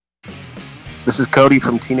This is Kody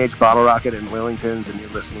from Teenage Bottle Rocket and Wellingtons, and you're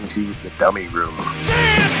listening to The Dummy Room.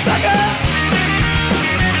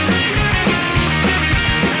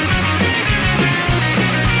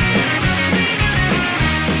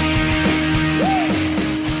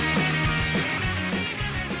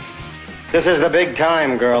 This is the big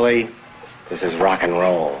time, girlie. This is rock and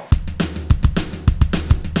roll.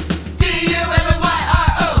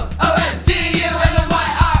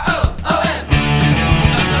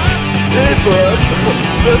 Hey, bud.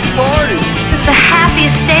 Let's party. This is the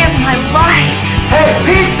happiest day of my life. Hey,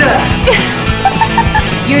 pizza!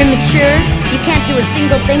 You're immature. You can't do a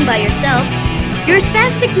single thing by yourself. You're a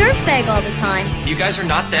spastic nerve bag all the time. You guys are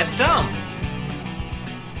not that dumb.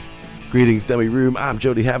 Greetings, Dummy Room. I'm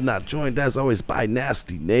Jody Have Not, joined as always by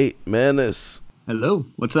Nasty Nate Menace. Hello.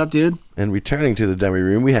 What's up, dude? And returning to the Dummy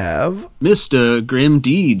Room, we have Mr. Grim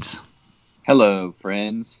Deeds. Hello,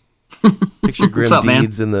 friends. Picture Grim up,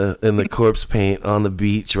 Deeds in the corpse paint on the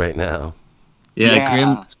beach right now. Yeah,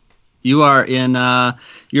 Grim. You are in.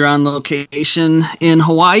 You're on location in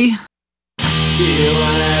Hawaii. Do you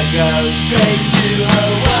wanna go straight to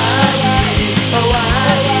Hawaii?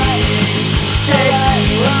 Hawaii, straight to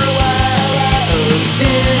Hawaii. Oh, do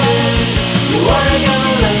you wanna come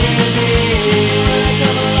along with me?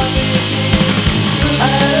 I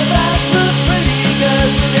heard about the pretty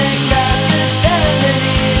girls with their grass and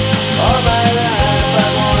stanley's. All my life I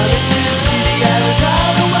wanted to see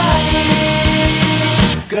Hawaii.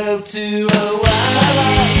 Go to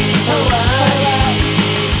Hawaii, Hawaii.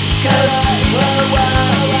 Go to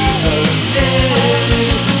Hawaii, oh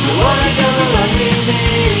dude. You wanna come along with me?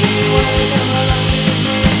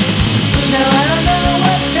 Now I don't know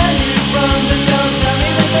what town you're from, but don't tell me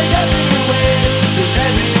that they got your ways. 'Cause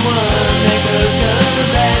everyone that goes comes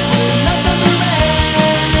back with nothing but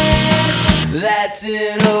rags. That's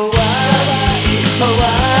in Hawaii,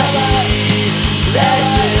 Hawaii.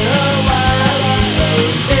 That's in Hawaii, oh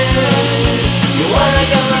dude. You wanna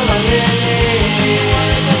come along with me?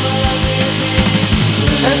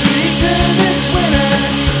 And pretty soon this winter,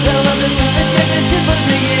 they'll have the surfing championship of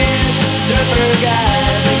the year. Surfer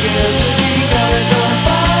guys and girls will be coming from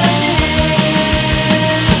far and near.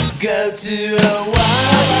 Go to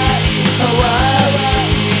Hawaii, Hawaii.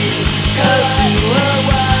 Go to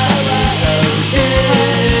Hawaii, oh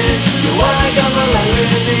dude. You wanna come along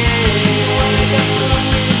with me?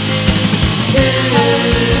 Dude,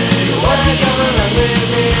 you wanna come along with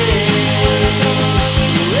me?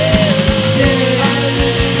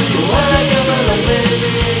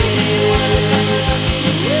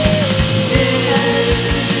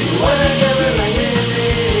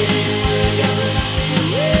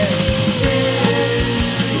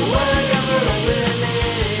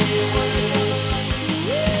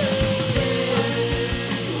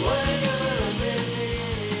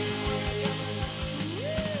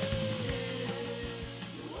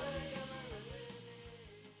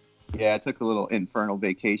 Yeah, I took a little infernal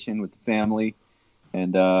vacation with the family,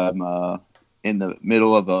 and I'm in the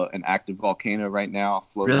middle of an active volcano right now.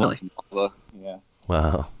 Floating Really? on lava. Yeah.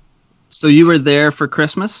 Wow. So you were there for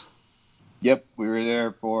Christmas? Yep, we were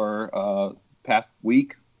there for past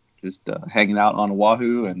week, just hanging out on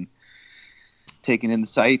Oahu and taking in the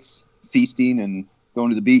sights, feasting, and going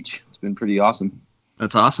to the beach. It's been pretty awesome.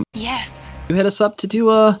 That's awesome. Yes. You hit us up to do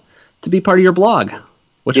to be part of your blog,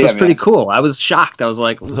 which Yeah, was pretty man. cool. I was shocked. I was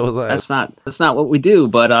like, So was I. that's not what we do.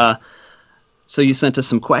 But so you sent us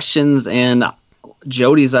some questions, and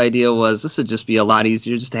Jody's idea was this would just be a lot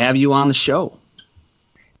easier just to have you on the show.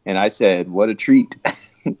 And I said, what a treat.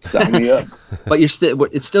 Sign me up. But it's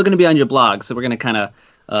still going to be on your blog, so we're going to kind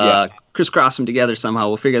of crisscross them together somehow.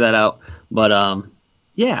 We'll figure that out. But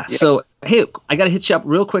yeah. So hey, I got to hit you up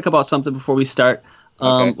real quick about something before we start.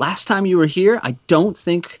 Okay. Last time you were here, I don't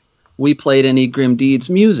think we played any Grim Deeds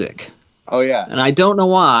music, Oh, yeah. and I don't know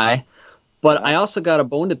why. But I also got a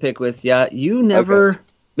bone to pick with you. You never,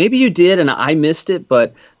 maybe you did, and I missed it.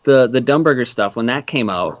 But the Dumburger stuff when that came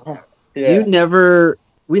out, Yeah.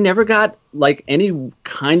 we never got like any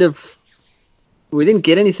kind of, we didn't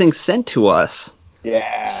get anything sent to us.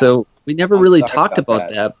 Yeah. So we never I'm really sorry talked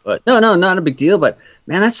about about that. But no, not a big deal. But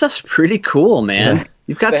man, that stuff's pretty cool, man. Yeah.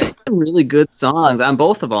 You've got some really good songs on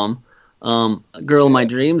both of them. Girl in My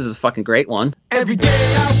Dreams is a fucking great one. Every day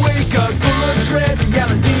I wake up full of dread.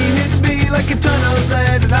 Reality hits me like a ton of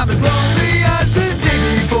lead, and I'm as lonely as the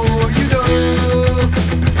day before, you know.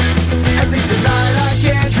 At least tonight I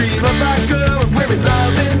can't dream of my girl. I'm wearing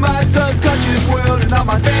love in my subconscious world, and all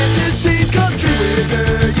my fantasies come true with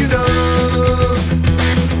her, you know.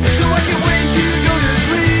 So I can't wait to go to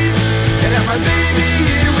sleep and have my baby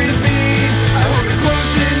here with me. I hold her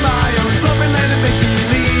close in my arms, love and let it make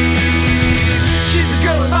believe.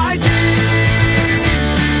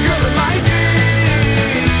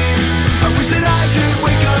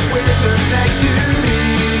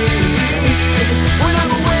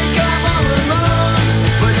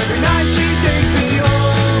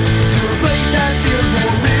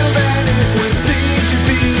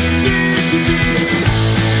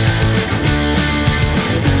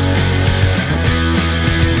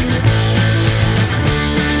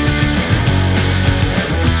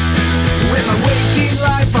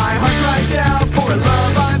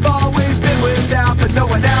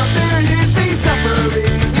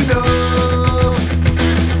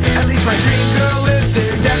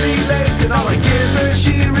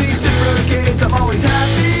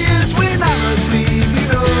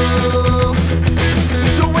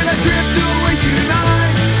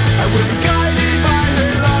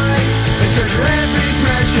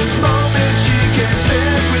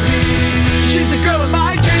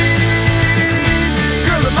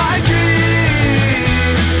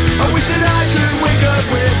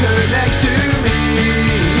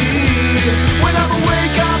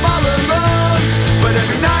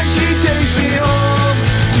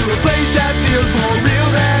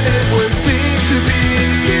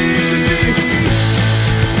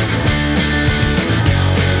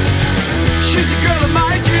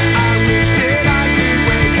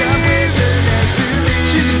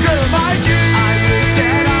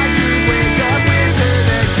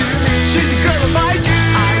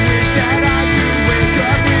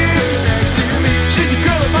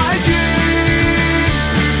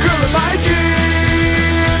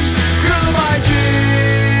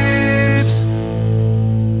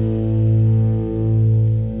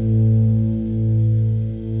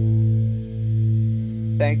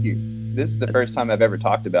 this is the first time I've ever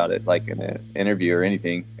talked about it, like in an interview or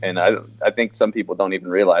anything. And I think some people don't even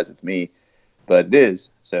realize it's me, but it is.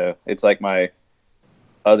 So it's like my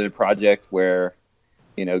other project where,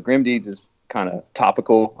 Grim Deeds is kind of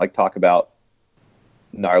topical, like talk about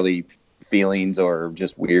gnarly feelings or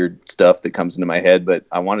just weird stuff that comes into my head. But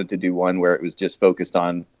I wanted to do one where it was just focused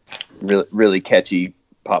on really, really catchy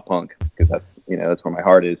pop punk, because that's where my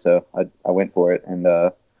heart is. So I went for it, and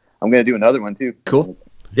I'm going to do another one too. Cool.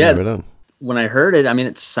 Yeah. Yeah. When I heard it, I mean,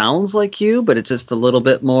 it sounds like you, but it's just a little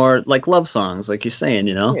bit more like love songs, like you're saying,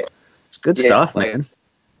 Yeah. It's good stuff, man.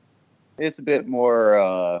 It's a bit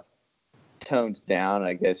more toned down,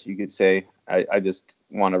 I guess you could say. I just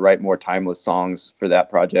want to write more timeless songs for that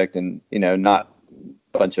project, and, not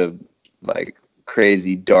a bunch of like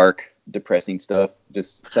crazy, dark, depressing stuff,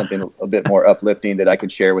 just something a bit more uplifting that I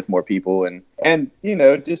could share with more people. And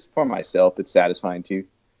just for myself, it's satisfying too.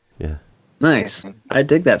 Yeah. Nice. I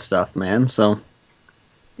dig that stuff, man. So,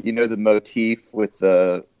 the motif with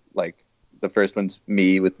the first one's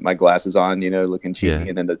me with my glasses on, looking cheesy,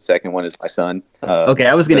 and then the second one is my son. Okay,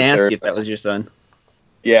 I was going to ask you if that was your son.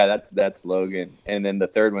 Yeah, that's Logan. And then the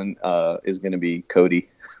third one is going to be Kody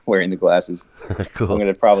wearing the glasses. Cool. I'm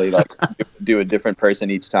going to probably do a different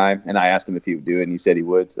person each time. And I asked him if he would do it, and he said he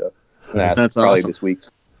would. So I'm going to ask him probably awesome. this week,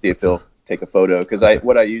 see if he'll take a photo. Because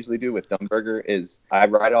what I usually do with Dumbburger is I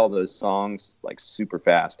write all those songs like super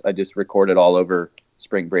fast. I just record it all over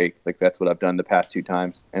spring break. Like that's what I've done the past 2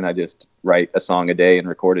 times. And I just write a song a day and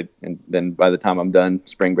record it. And then by the time I'm done,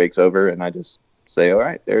 spring break's over, and I just say, all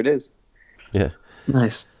right, there it is. Yeah.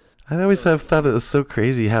 Nice. I always have thought it was so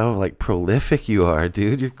crazy how like prolific you are,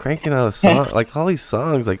 dude. You're cranking out a song, like all these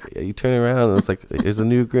songs. Like you turn around and it's like there's a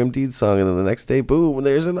new Grim Deed song, and then the next day, boom,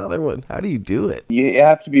 there's another one. How do you do it? You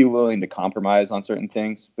have to be willing to compromise on certain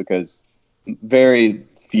things, because very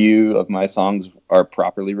few of my songs are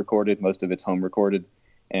properly recorded. Most of it's home recorded,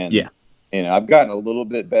 and I've gotten a little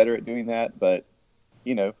bit better at doing that. But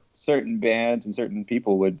certain bands and certain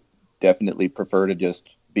people would definitely prefer to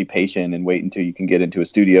just be patient and wait until you can get into a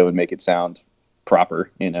studio and make it sound proper,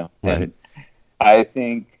 Right. And I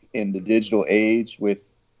think in the digital age, with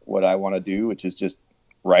what I want to do, which is just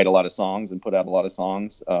write a lot of songs and put out a lot of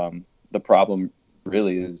songs, the problem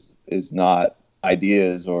really is not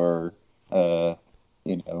ideas or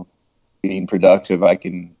being productive. I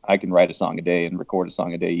can write a song a day and record a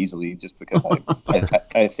song a day easily, just because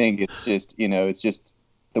I think it's just it's just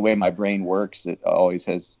the way my brain works. It always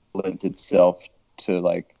has lent itself to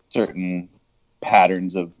like certain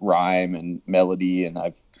patterns of rhyme and melody, and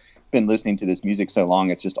I've been listening to this music so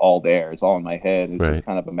long, it's just all there. It's all in my head. It's just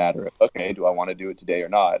kind of a matter of, okay, do I want to do it today or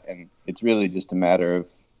not? And it's really just a matter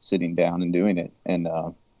of sitting down and doing it. And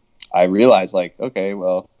I realized, like, okay,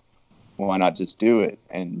 well, why not just do it?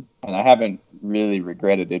 And I haven't really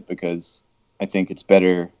regretted it, because I think it's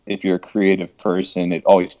better if you're a creative person. It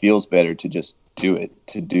always feels better to just do it,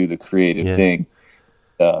 to do the creative thing,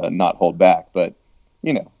 not hold back. But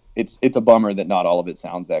it's a bummer that not all of it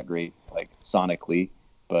sounds that great, like sonically.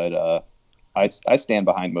 But I stand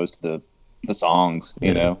behind most of the songs.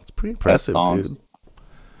 It's pretty impressive, dude.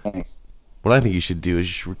 Thanks. What I think you should do is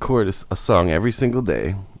you should record a song every single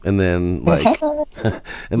day, and then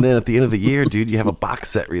and then at the end of the year, dude, you have a box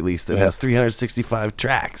set release that has 365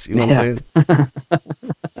 tracks. You know what I'm saying?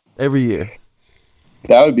 Every year.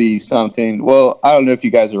 That would be something. Well, I don't know if you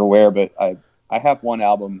guys are aware, but I have one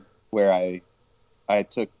album where I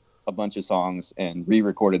took a bunch of songs and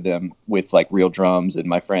re-recorded them with like real drums, and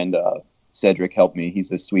my friend Cedric helped me. He's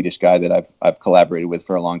this Swedish guy that I've collaborated with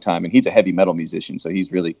for a long time, and he's a heavy metal musician, so he's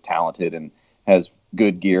really talented and has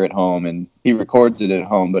good gear at home, and he records it at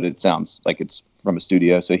home, but it sounds like it's from a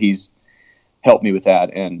studio. So he's helped me with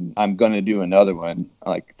that, and I'm going to do another one.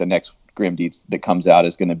 Like the next Grim Deeds that comes out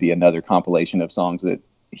is going to be another compilation of songs that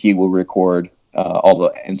he will record all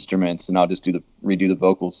the instruments, and I'll just redo the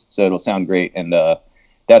vocals, so it'll sound great. And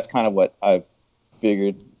that's kind of what I've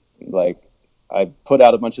figured. Like, I put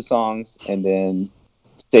out a bunch of songs and then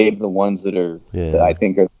save the ones that I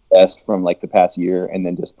think are the best from like the past year, and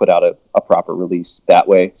then just put out a proper release that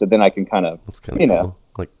way. So then I can kind of, cool.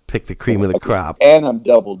 Like pick the cream of the crop. And I'm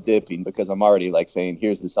double dipping, because I'm already like saying,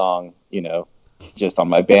 here's the song, just on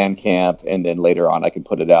my Bandcamp, and then later on I can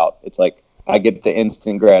put it out. It's like I get the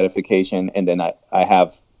instant gratification, and then I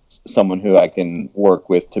have someone who I can work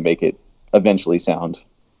with to make it eventually sound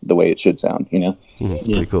the way it should sound,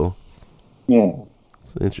 Pretty cool. Yeah.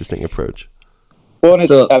 It's an interesting approach. Well, and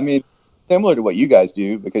it's, similar to what you guys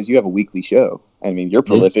do, because you have a weekly show. I mean, you're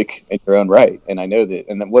prolific in your own right. And I know that,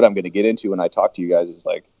 and then what I'm going to get into when I talk to you guys is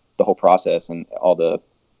like the whole process and all the,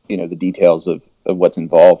 the details of what's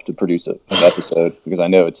involved to produce an episode, because I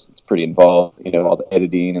know it's pretty involved. You know, all the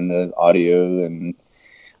editing and the audio, and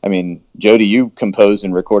I mean, Jody, you composed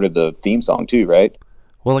and recorded the theme song too, right?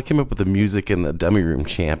 Well, I came up with the music in the dummy room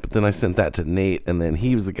chant, but then I sent that to Nate, and then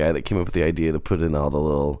he was the guy that came up with the idea to put in all the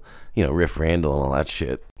little, you know, Riff Randall and all that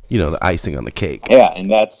shit. You know, the icing on the cake. Yeah, and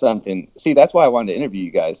that's something. See, that's why I wanted to interview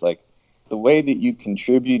you guys. Like, the way that you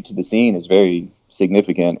contribute to the scene is very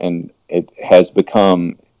significant, and it has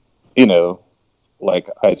become, you know, like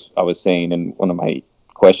I was saying in one of my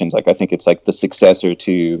questions, like I think it's like the successor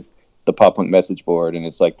to the Pop Punk message board, and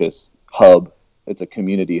it's like this hub. It's a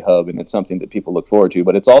community hub, and it's something that people look forward to.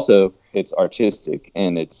 But it's also, it's artistic,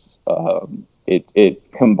 and it's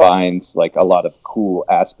it combines like a lot of cool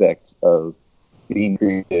aspects of being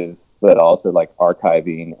creative, but also like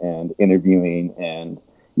archiving and interviewing, and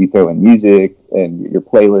you throw in music, and your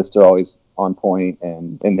playlists are always on point,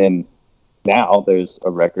 and then now there's a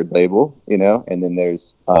record label, you know, and then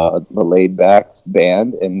there's the Laid Back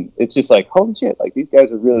band, and it's just like, holy shit, like these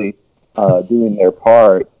guys are really doing their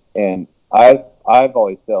part. And I've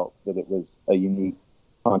always felt that it was a unique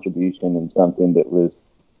contribution and something that was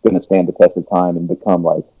going to stand the test of time and become,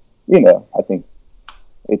 like, you know, I think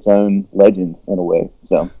its own legend in a way.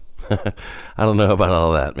 So I don't know about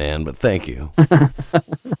all that, man, but thank you.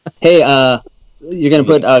 Hey, you're gonna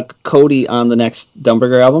put Kody on the next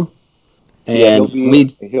Dumburger album, and yeah,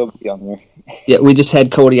 he'll be on there. Yeah, we just had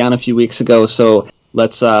Kody on a few weeks ago, so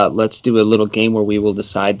let's do a little game where we will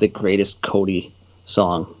decide the greatest Kody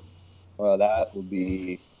song. Well, that would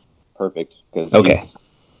be perfect, because okay,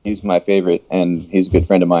 he's my favorite, and he's a good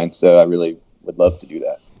friend of mine, so I really would love to do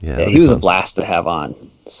that. Yeah, he was a blast to have on.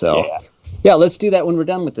 So yeah, let's do that when we're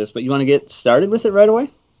done with this. But you want to get started with it right away?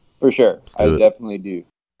 For sure, I definitely do.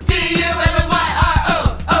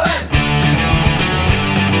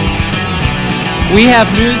 We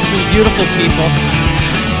have news for you beautiful people.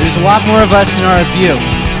 There's a lot more of us in our view.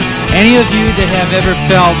 Any of you that have ever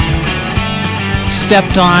felt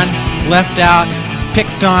stepped on, left out,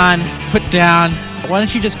 picked on, put down, why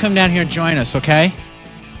don't you just come down here and join us, okay?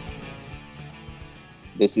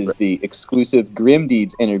 This is the exclusive Grim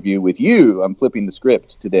Deeds interview with you. I'm flipping the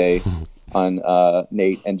script today on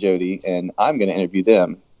Nate and Jody, and I'm going to interview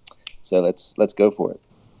them. So let's go for it.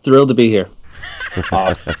 Thrilled to be here.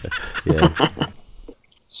 Awesome. Yeah.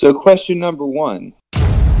 So question number one.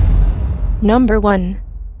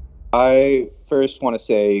 I first want to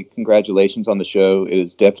say congratulations on the show. It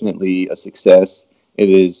is definitely a success. It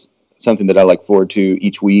is something that I look forward to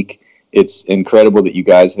each week. It's incredible that you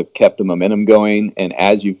guys have kept the momentum going, and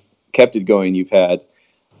as you've kept it going, you've had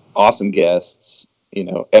awesome guests, you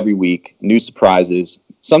know, every week, new surprises,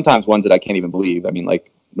 sometimes ones that I can't even believe. I mean,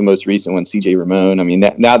 like the most recent one, CJ Ramone. I mean,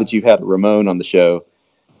 now that you've had a Ramone on the show,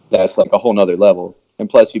 that's like a whole nother level. And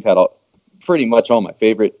plus, you've had pretty much all my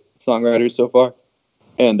favorite songwriters so far.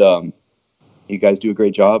 And you guys do a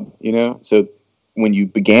great job, you know? So when you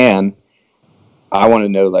began, I want to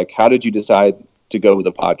know, like, how did you decide to go with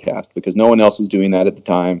a podcast? Because no one else was doing that at the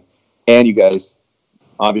time. And you guys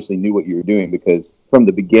obviously knew what you were doing, because from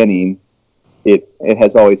the beginning, it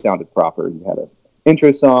has always sounded proper. You had an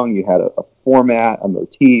intro song, you had a format, a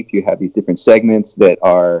motif, you have these different segments that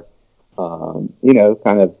are, you know,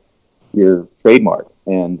 kind of your trademark.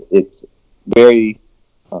 And it's very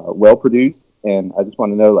well produced. And I just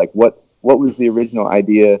want to know, like, what was the original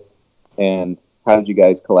idea, and how did you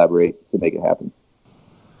guys collaborate to make it happen?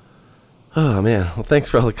 Oh, man. Well, thanks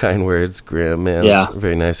for all the kind words, Grim, man. Yeah. It's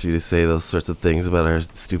very nice of you to say those sorts of things about our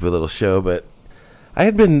stupid little show. But I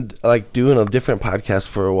had been, like, doing a different podcast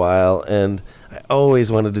for a while, and I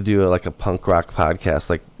always wanted to do a punk rock podcast,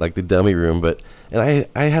 like the Dummy Room. And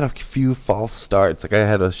I had a few false starts. Like, I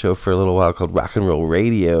had a show for a little while called Rock and Roll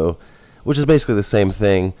Radio, which is basically the same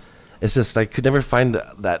thing. It's just I could never find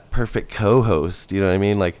that perfect co-host. You know what I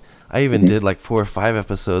mean? Like, I even did like 4 or 5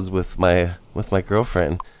 episodes with my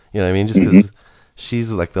girlfriend. You know what I mean? Just because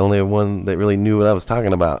she's like the only one that really knew what I was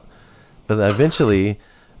talking about. But I eventually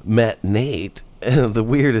met Nate in the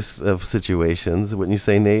weirdest of situations. Wouldn't you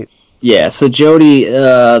say, Nate? Yeah, so Jody,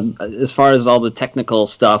 as far as all the technical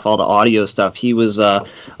stuff, all the audio stuff, he was,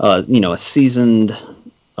 you know, a seasoned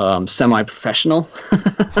semi-professional.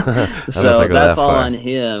 So that's all on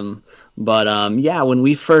him. But yeah, when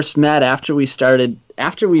we first met, after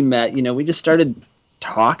we met, you know, we just started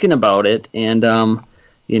talking about it, and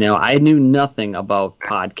you know, I knew nothing about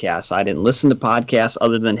podcasts. I didn't listen to podcasts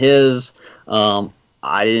other than his.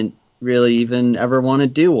 I didn't really even ever want to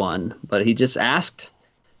do one, but he just asked,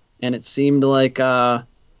 and it seemed like I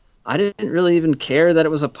didn't really even care that it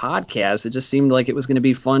was a podcast. It just seemed like it was going to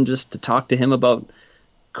be fun just to talk to him about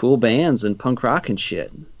cool bands and punk rock and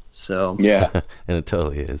shit. So yeah, and it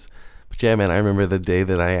totally is. But Yeah, man, I remember the day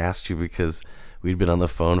that I asked you because we'd been on the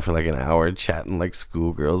phone for like an hour chatting like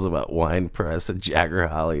schoolgirls about wine press and Jagger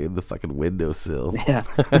Holly and the fucking windowsill. Yeah.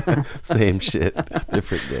 Same shit,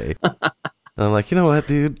 different day. And I'm like, you know what,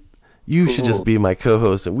 dude? You should just be my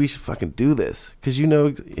co-host and we should fucking do this. Because you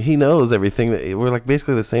know, he knows everything. That we're like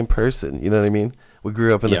basically the same person. You know what I mean? We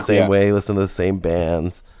grew up in the same way, listen to the same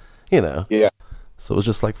bands, you know. Yeah. So it was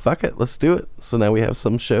just like, fuck it, let's do it. So now we have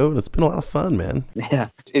some show and it's been a lot of fun, man. Yeah.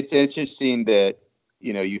 It's interesting that,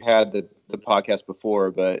 you know, you had the podcast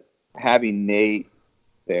before, but having Nate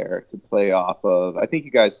there to play off of, I think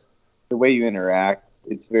you guys, the way you interact,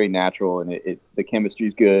 it's very natural and the chemistry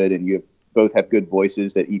is good and you both have good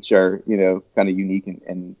voices that each are, you know, kind of unique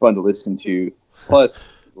and fun to listen to. Plus,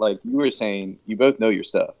 like you were saying, you both know your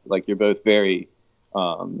stuff. Like you're both very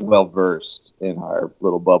well versed in our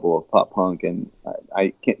little bubble of pop punk, and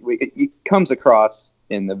it comes across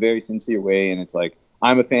in a very sincere way. And it's like,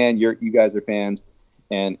 I'm a fan, you guys are fans,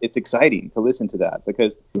 and it's exciting to listen to that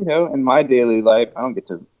because, you know, in my daily life, I don't get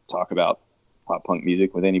to talk about pop punk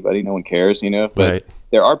music with anybody. No one cares, you know. But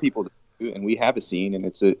there are people that do, and we have a scene,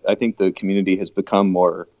 and I think the community has become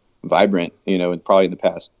more vibrant, you know, and probably in the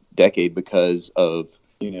past decade because of,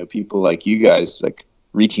 you know, people like you guys, like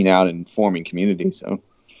reaching out and forming community. So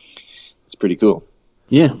it's pretty cool.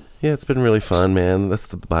 Yeah, it's been really fun, man. That's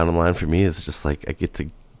the bottom line for me, is just like I get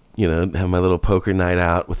to, you know, have my little poker night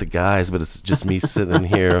out with the guys, but it's just me sitting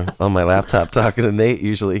here on my laptop talking to Nate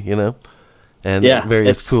usually, you know, and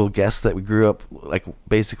various cool guests that we grew up like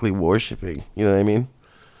basically worshiping, you know what I mean?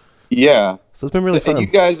 Yeah. So it's been really fun. And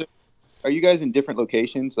you guys, are you guys in different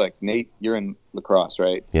locations? Like Nate, you're in La Crosse,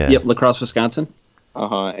 right? Yeah. Yep, La Crosse, Wisconsin.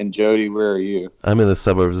 And Jody, where are you? I'm in the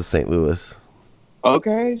suburbs of St. Louis.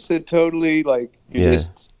 Okay, so totally like you're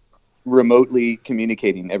just remotely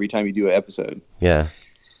communicating every time you do an episode. Yeah.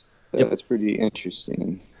 That's pretty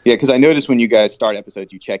interesting. Yeah, because I noticed when you guys start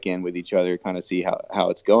episodes, you check in with each other, kind of see how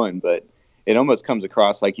it's going, but it almost comes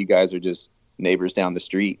across like you guys are just neighbors down the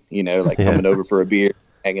street, you know, like coming over for a beer,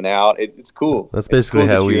 hanging out. It's cool. That's basically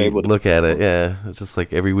how we look at it. Yeah, it's just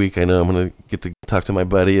like every week I know I'm gonna get to talk to my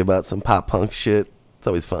buddy about some pop punk shit. It's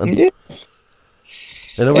always fun. Yeah.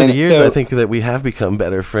 And over the years, I think that we have become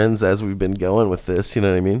better friends as we've been going with this. You know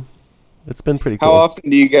what I mean? It's been pretty cool. How often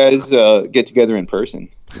do you guys get together in person?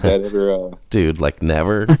 Is that ever? Dude, like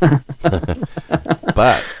never.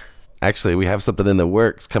 But actually, we have something in the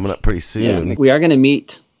works coming up pretty soon. Yeah, we are going to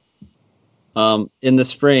meet in the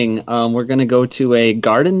spring. We're going to go to a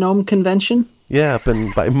garden gnome convention. Yeah, up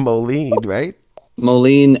by Moline, right?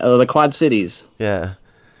 Moline, the Quad Cities. Yeah.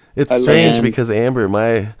 It's strange because Amber,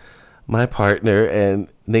 my partner,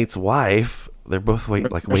 and Nate's wife, they're both way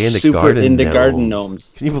into garden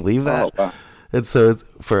gnomes. Can you believe that? Oh, wow. And so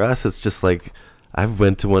for us, it's just like, I've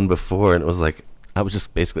went to one before, and it was like, I was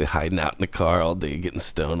just basically hiding out in the car all day, getting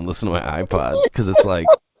stoned and listening to my iPod, because it's like,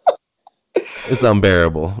 it's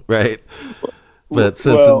unbearable, right? But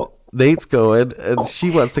since Nate's going, and she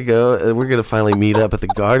wants to go, and we're going to finally meet up at the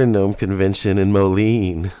Garden Gnome Convention in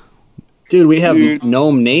Moline. Dude, we have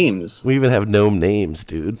gnome names. We even have gnome names,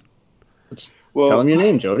 dude. Tell them your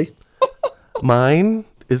name, Jody. Mine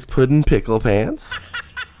is Puddin' Pickle Pants.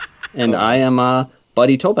 And I am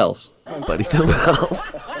Buddy Tobells. Buddy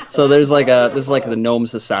Tobells. So this is like the Gnome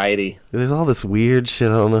Society. There's all this weird shit.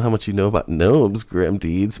 I don't know how much you know about gnomes, Grim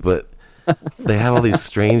Deeds, but they have all these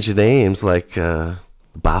strange names like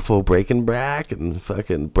Boffo Breakenbrack and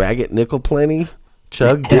fucking Braggett Nickel Plenty.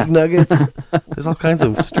 Chug Dig Nuggets. There's all kinds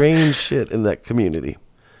of strange shit in that community.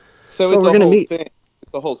 So it's we're gonna meet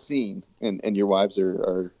the whole scene, and your wives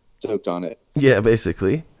are stoked on it. Yeah,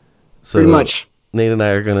 basically. So pretty much. Nate and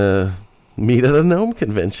I are gonna meet at a gnome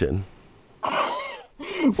convention.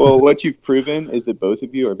 Well, what you've proven is that both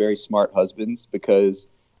of you are very smart husbands, because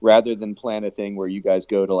rather than plan a thing where you guys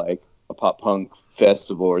go to like a pop punk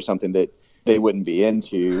festival or something that they wouldn't be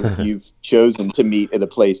into, you've chosen to meet at a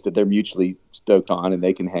place that they're mutually stoked on and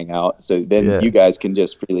they can hang out. So then you guys can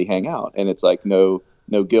just freely hang out, and it's like no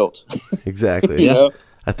guilt. Exactly. You know?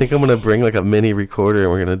 I think I'm gonna bring like a mini recorder, and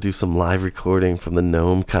we're gonna do some live recording from the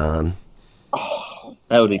Gnome Con. Oh,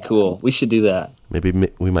 that would be cool. We should do that. Maybe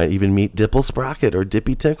we might even meet Dipple Sprocket or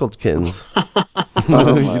Dippy Tinkledkins.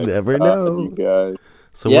 You never know. You guys.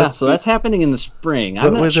 So that's happening in the spring.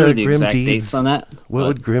 I'm not sure the exact dates on that. What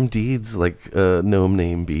would Grim Deeds gnome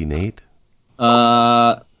name be, Nate?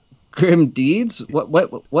 Grim Deeds?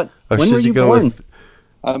 What? Or when were you born?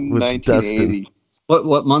 I'm 1980.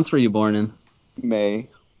 What month were you born in? May.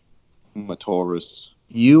 I'm a Taurus.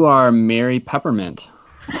 You are Mary Peppermint.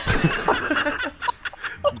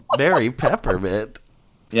 Mary Peppermint?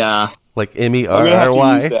 Yeah. Like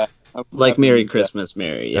Merry? Like Merry Christmas,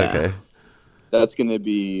 Mary, yeah. Okay. That's going to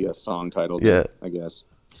be a song title. Yeah. I guess.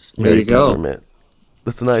 There you go. Government.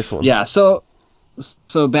 That's a nice one. Yeah. So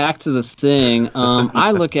back to the thing.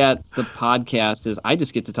 I look at the podcast as I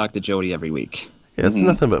just get to talk to Jody every week. Yeah, it's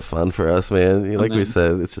nothing but fun for us, man. Like we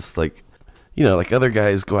said, it's just like, like other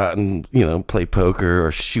guys go out and, play poker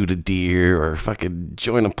or shoot a deer or fucking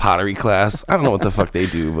join a pottery class. I don't know what the fuck they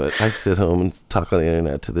do, but I sit home and talk on the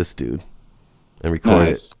internet to this dude and record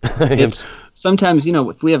it. It's sometimes,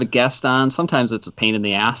 if we have a guest on, sometimes it's a pain in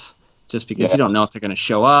the ass just because you don't know if they're going to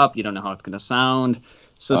show up. You don't know how it's going to sound.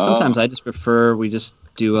 So sometimes I just prefer we just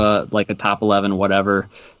do a top 11 whatever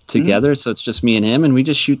together. So it's just me and him, and we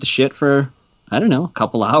just shoot the shit for, I don't know, a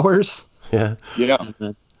couple hours. Yeah.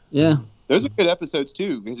 Yeah. Those are good episodes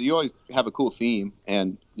too, because you always have a cool theme,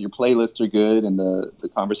 and your playlists are good, and the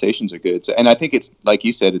conversations are good. So, and I think it's like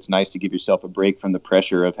you said, it's nice to give yourself a break from the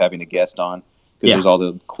pressure of having a guest on, because there's all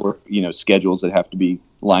the schedules that have to be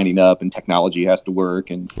lining up, and technology has to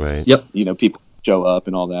work, and people show up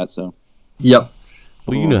and all that. So,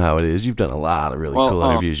 Well, you know how it is. You've done a lot of really cool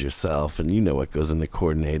interviews yourself, and you know what goes into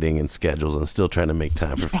coordinating and schedules and still trying to make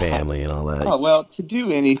time for family and all that. Oh, well, to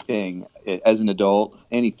do anything as an adult,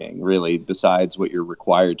 anything really, besides what you're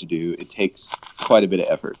required to do, it takes quite a bit of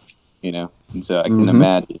effort, And so I can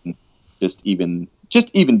imagine just even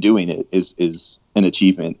doing it is an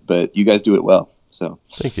achievement, but you guys do it well. So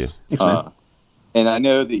thank you. Thanks, man. And I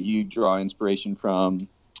know that you draw inspiration from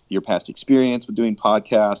your past experience with doing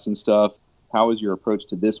podcasts and stuff. How is your approach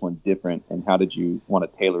to this one different, and how did you want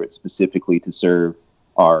to tailor it specifically to serve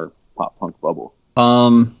our pop punk bubble?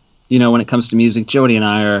 When it comes to music, Jody and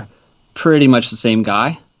I are pretty much the same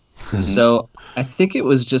guy. So I think it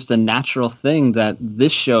was just a natural thing that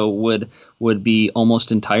this show would be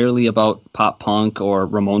almost entirely about pop punk or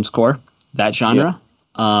Ramones core, that genre.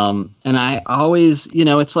 And I always,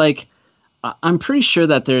 it's like, I'm pretty sure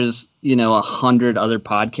that there's, 100 other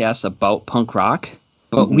podcasts about punk rock,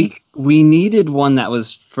 but we needed one that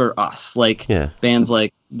was for us, bands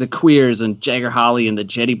like the Queers and Jagger Holly and the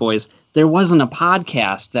Jetty Boys. There wasn't a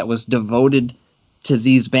podcast that was devoted to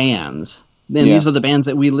these bands. And these are the bands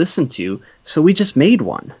that we listen to. So we just made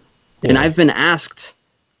one. Yeah. And I've been asked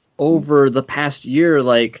over the past year,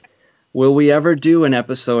 will we ever do an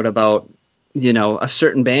episode about, a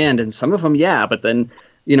certain band? And some of them, but then,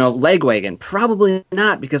 Legwagon, probably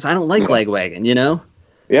not, because I don't like Legwagon,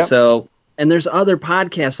 Yeah. So, and there's other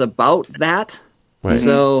podcasts about that. Right.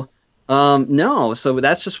 So, no. So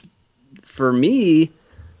that's just, for me,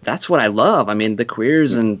 that's what I love. I mean, the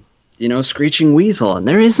Queers and, Screeching Weasel, and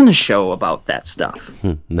there isn't a show about that stuff.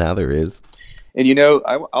 Now there is. And,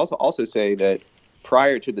 I also say that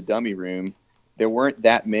prior to the Dummy Room, there weren't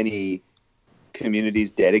that many communities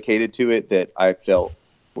dedicated to it that I felt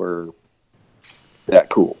were that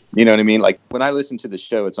cool. You know what I mean? Like, when I listen to the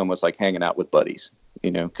show, it's almost like hanging out with buddies,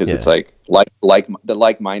 because it's like the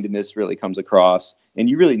like-mindedness really comes across, and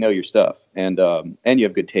you really know your stuff, and you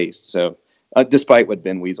have good taste. So, despite what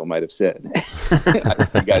Ben Weasel might have said, I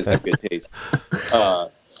think you guys have good taste.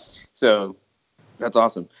 So that's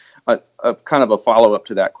awesome. Kind of a follow-up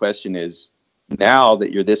to that question is, now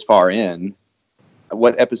that you're this far in,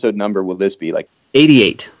 what episode number will this be?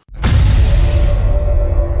 88.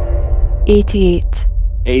 88.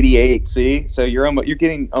 88. See, so you're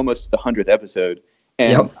getting almost to the 100th episode,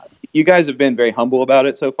 and you guys have been very humble about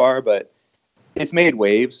it so far, but it's made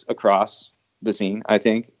waves across the scene, I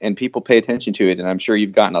think, and people pay attention to it. And I'm sure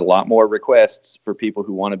you've gotten a lot more requests for people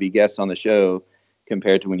who want to be guests on the show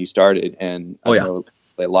compared to when you started. And I know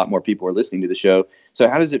a lot more people are listening to the show. So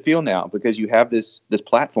how does it feel now? Because you have this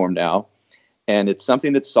platform now, and it's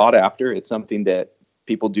something that's sought after. It's something that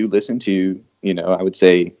people do listen to, I would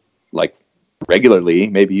say, regularly,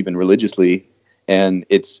 maybe even religiously. And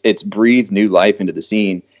it's breathed new life into the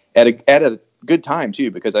scene at a good time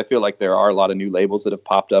too, because I feel like there are a lot of new labels that have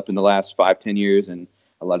popped up in the last 5-10 years, and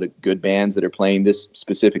a lot of good bands that are playing this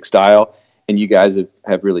specific style, and you guys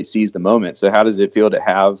have really seized the moment. So how does it feel to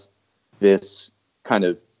have this kind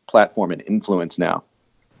of platform and influence now?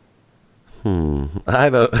 I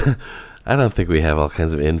don't think we have all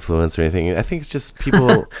kinds of influence or anything. I think it's just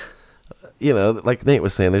people like Nate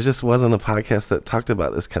was saying, there just wasn't a podcast that talked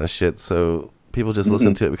about this kind of shit, so people just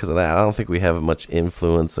listen to it because of that. I don't think we have much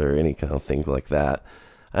influence or any kind of things like that.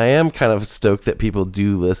 I am kind of stoked that people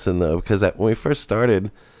do listen, though, because when we first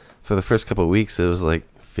started, for the first couple of weeks, it was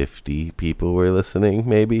 50 people were listening,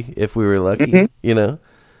 maybe, if we were lucky,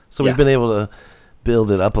 So we've been able to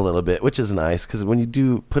build it up a little bit, which is nice, because when you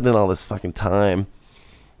do put in all this fucking time,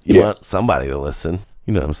 you want somebody to listen.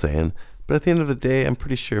 You know what I'm saying? But at the end of the day, I'm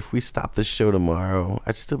pretty sure if we stopped this show tomorrow,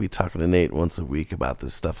 I'd still be talking to Nate once a week about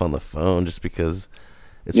this stuff on the phone, just because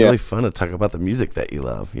it's really fun to talk about the music that you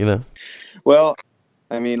love, you know? Well,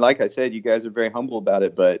 I mean, like I said, you guys are very humble about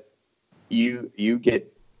it, but you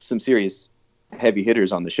get some serious heavy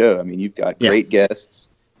hitters on the show. I mean, you've got great guests,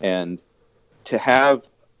 and to have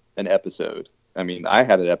an episode, I mean, I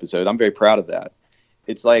had an episode. I'm very proud of that.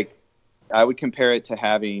 It's like, I would compare it to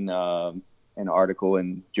having an article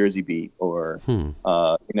in Jersey Beat or, you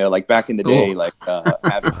know, like back in the day, like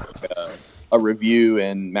having a review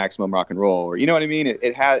in Maximum Rock and Roll, or, you know what I mean?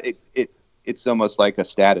 It's almost like a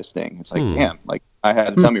status thing. It's like, damn, like I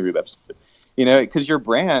had a Dummy Rube episode, you know, because your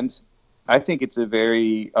brand, I think it's a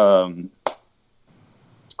very, I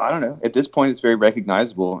don't know, at this point, it's very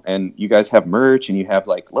recognizable, and you guys have merch, and you have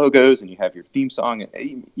like logos, and you have your theme song.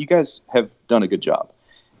 And you guys have done a good job,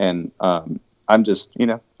 and I'm just, you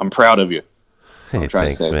know, I'm proud of you. Hey,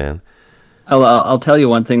 thanks, man. I'll tell you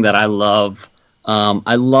one thing that I love.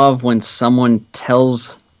 I love when someone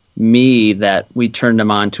tells me that we turned them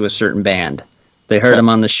on to a certain band. They heard them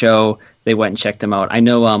on the show. They went and checked them out. I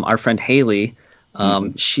know our friend Haley,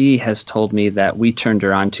 she has told me that we turned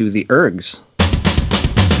her on to the Ergs.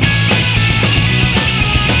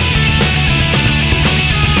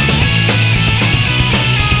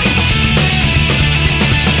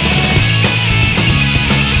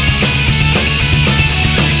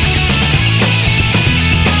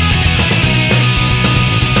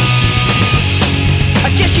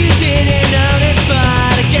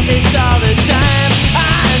 All the time,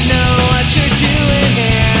 I know what you're doing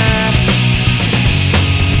here.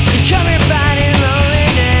 You're coming right in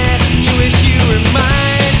loneliness, and you wish you were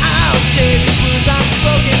mine. I'll say these words I'm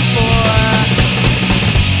spoken for,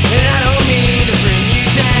 and I don't mean to bring you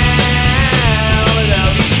down, but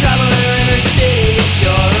there'll be trouble in River City if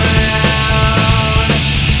you're around.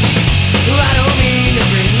 I don't mean to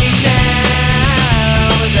bring you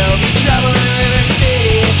down, but there'll be trouble in River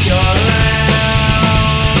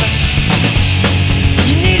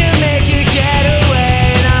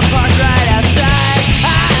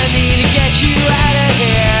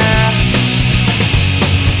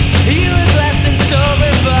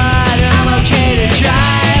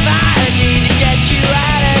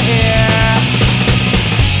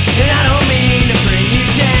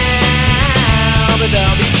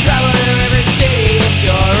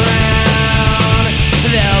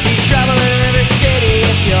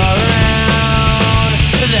if you're around.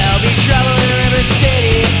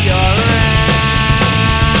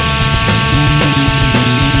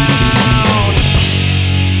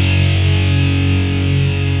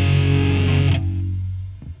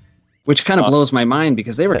 Which kind of blows my mind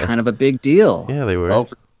because they were kind of a big deal. Yeah, they were.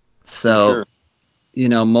 So, you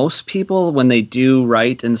know, most people, when they do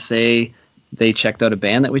write and say they checked out a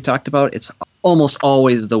band that we talked about, it's almost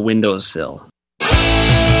always the windowsill.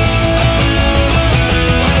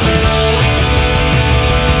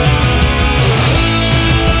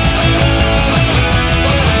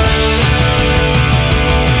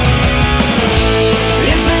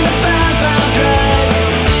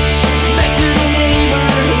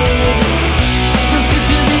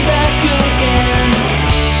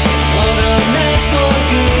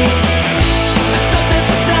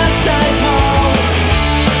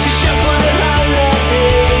 Shut for the high left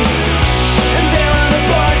is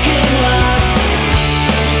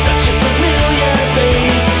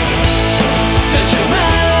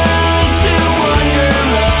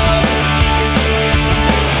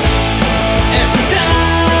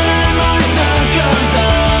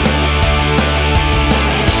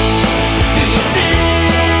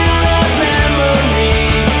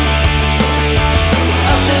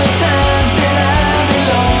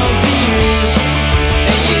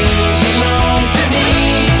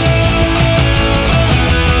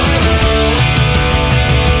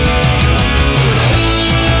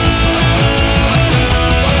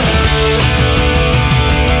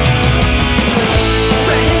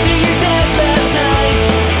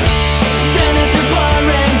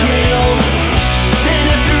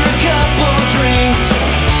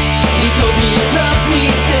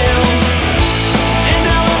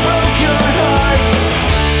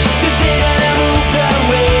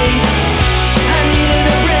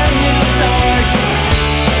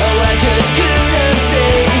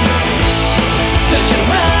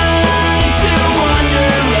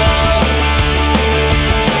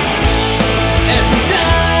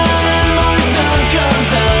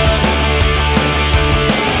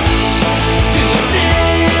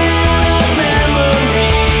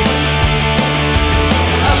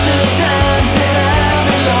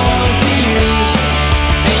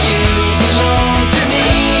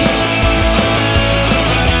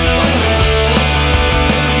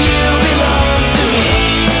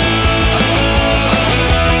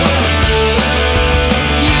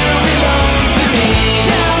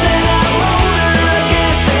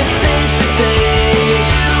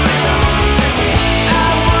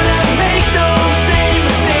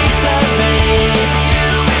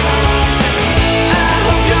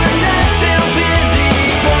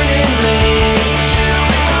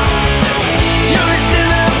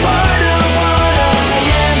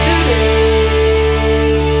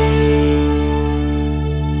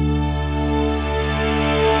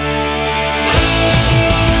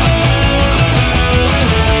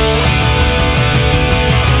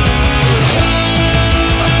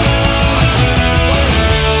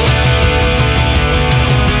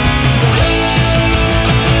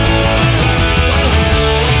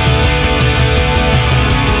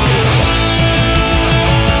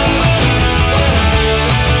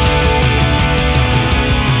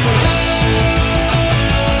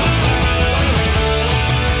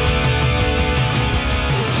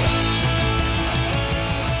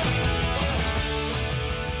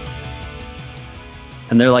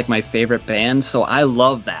and they're like my favorite band. So I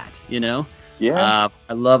love that, you know. Yeah.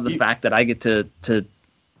 I love the fact that I get to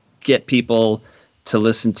get people to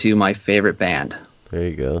listen to my favorite band. There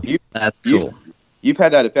you go. That's cool. You've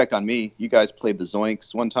had that effect on me. You guys played the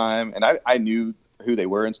Zoinks one time, and I knew who they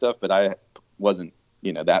were and stuff, but I wasn't,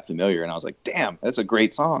 that familiar. And I was like, damn, that's a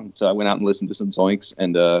great song. So I went out and listened to some Zoinks,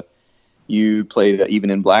 and you played Even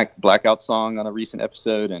in Blackout song on a recent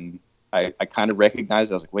episode, and I kind of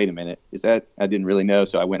recognized it. I was like, wait a minute, is that? I didn't really know,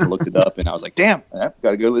 so I went and looked it up, and I was like, damn, I've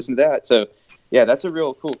got to go listen to that. So yeah, that's a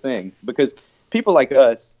real cool thing, because people like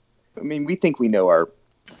us, I mean, we think we know our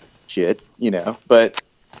shit, but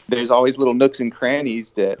there's always little nooks and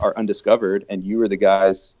crannies that are undiscovered, and you are the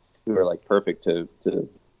guys who are like perfect to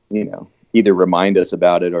either remind us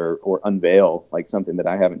about it or unveil like something that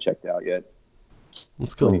I haven't checked out yet.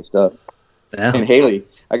 That's cool. Funny stuff. Yeah. And Haley,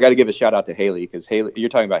 I got to give a shout out to Haley, because Haley, you're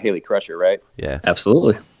talking about Haley Crusher, right? Yeah,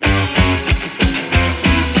 absolutely. Camera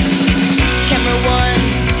 1,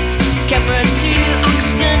 camera 2,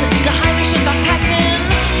 oxygen, the highway shut off passing.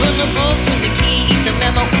 Run the book, turn the key, eat the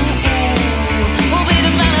memo, ooh, ooh. Obey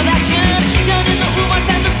the plan of action, down in the ooh, I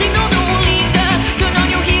pass the signal, don't linger. Turn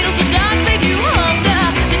on your heels, the dark, save you hunger.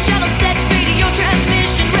 The channel sets radio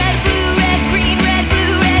transmission, red, blue, red, green, red,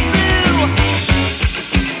 blue, red, blue.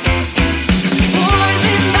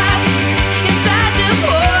 Poison box, inside the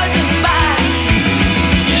poison box.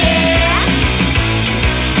 Yeah.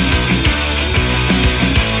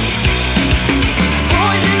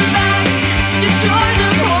 Poison box, destroy the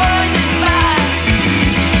poison box.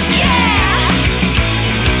 Yeah.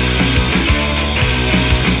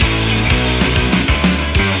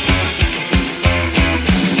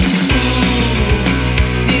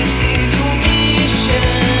 This is your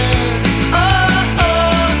mission. Oh,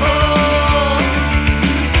 oh, oh.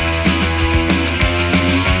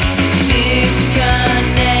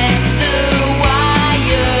 Disconnect the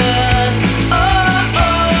wires. Oh,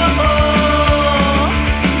 oh, oh.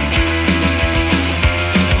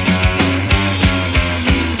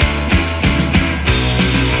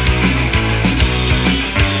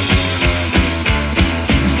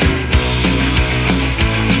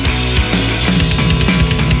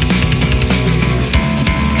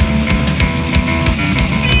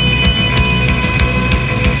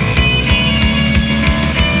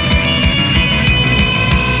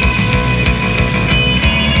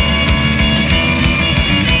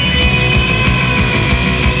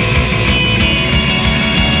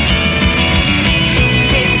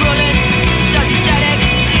 Tape rolling, stodgy static.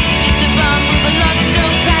 It's the bomb, move along and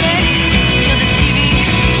don't panic. Kill the TV,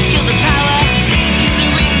 kill the power. Kiss the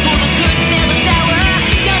ring, pull the curtain, nail the tower.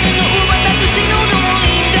 Down in the Uber, that's the signal, don't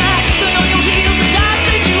linger. Turn on your heels, the dark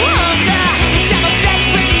side you hunger. The channel sets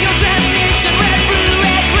radio transmission, red, blue,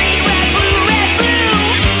 red, green, red, blue, red, blue.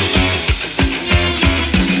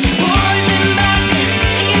 Poison box,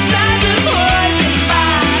 inside the poison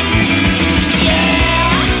box. Yeah.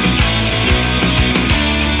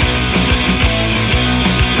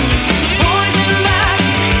 Poison box,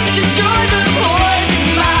 destroy the poison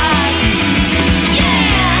box.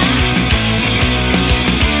 Yeah.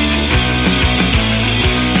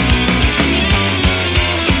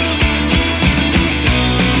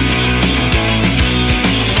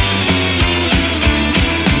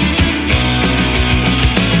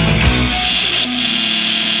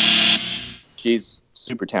 She's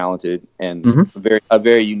super talented and Mhm. a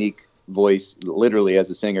very unique voice, literally as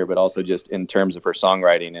a singer, but also just in terms of her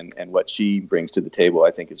songwriting and what she brings to the table.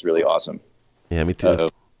 I think is really awesome. yeah, me too. Uh-oh.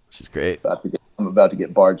 She's great. I'm about to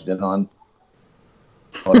get barged in on.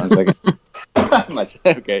 Hold on a second.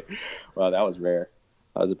 Okay. Wow, that was rare.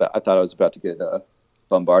 I thought I was about to get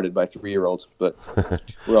bombarded by 3-year-olds, but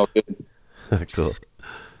we're all good. Cool.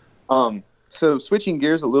 So switching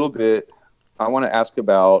gears a little bit, I want to ask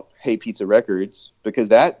about Hey Pizza Records, because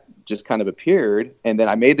that just kind of appeared, and then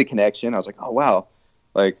I made the connection. I was like, oh wow,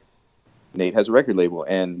 like Nate has a record label,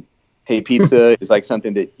 and Hey Pizza is like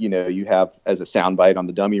something that you have as a soundbite on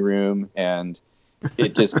the Dummy Room, and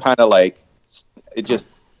it just kind of like it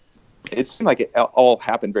seemed like it all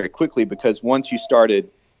happened very quickly, because once you started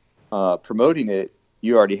promoting it,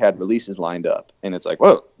 you already had releases lined up, and it's like,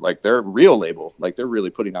 whoa, like they're a real label, like they're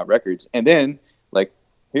really putting out records. And then like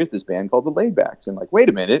here's this band called the Laidbacks, and like, wait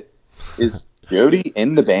a minute, is Jody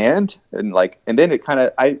in the band? And then it kind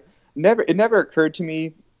of it never occurred to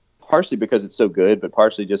me, partially because it's so good, but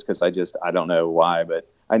partially just because I don't know why, but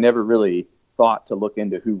I never really thought to look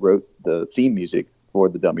into who wrote the theme music for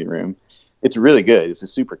the Dummy Room. It's really good. It's a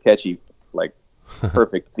super catchy, like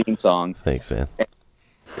perfect theme song. Thanks, man.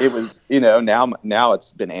 It was, now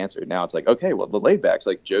it's been answered. Now it's like, okay, well, the Laidbacks,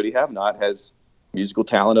 like Jody Havnot has musical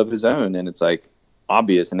talent of his own, and it's like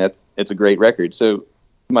obvious, and it's a great record. So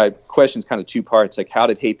my question's kind of two parts. Like, how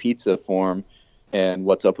did Hey Pizza form, and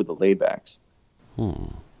what's up with the Laidbacks?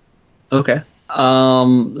 Okay.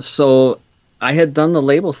 So I had done the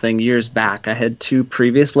label thing years back. I had 2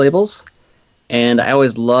 previous labels, and I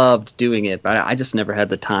always loved doing it, but I just never had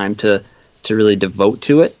the time to really devote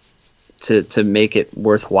to it, to make it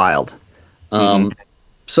worthwhile.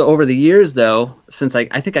 So over the years, though, since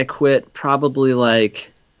I think I quit probably like,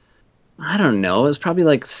 I don't know, it was probably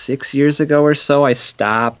like 6 years ago or so, I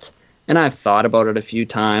stopped, and I've thought about it a few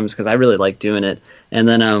times because I really like doing it. And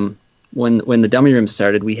then when the Dummy Room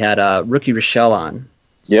started, we had Rookie Rochelle on.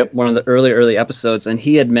 Yep. One of the early episodes, and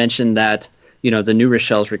he had mentioned that, the new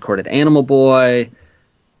Rochelle's recorded Animal Boy.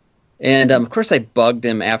 And of course I bugged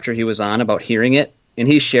him after he was on about hearing it, and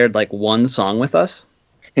he shared like one song with us.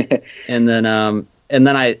 and then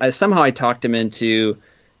I somehow I talked him into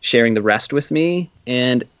sharing the rest with me,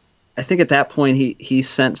 and I think at that point he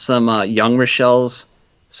sent some young Rochelle's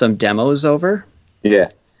some demos over. Yeah.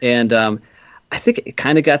 And I think it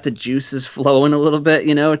kind of got the juices flowing a little bit,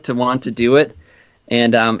 to want to do it.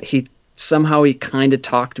 And he kind of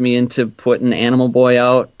talked me into putting Animal Boy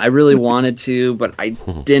out. I really wanted to, but I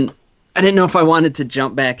didn't know if I wanted to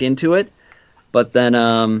jump back into it. But then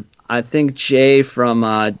I think Jay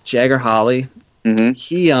from Jagger Holly,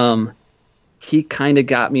 he kind of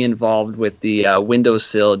got me involved with the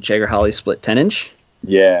windowsill Jagger Holly split 10-inch.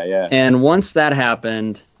 Yeah, yeah. And once that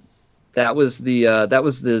happened, that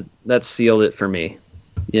sealed it for me,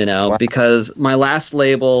 wow. Because my last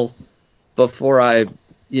label, before I,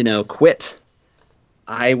 quit,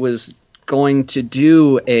 I was going to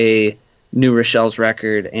do a New Rochelle's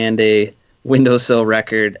record and a Windowsill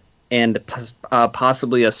record and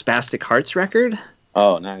possibly a Spastic Hearts record.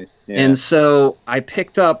 Oh, nice. Yeah. And so I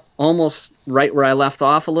picked up almost right where I left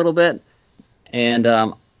off a little bit, and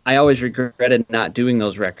I always regretted not doing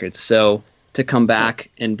those records. So to come back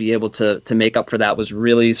and be able to make up for that was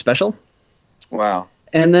really special. Wow.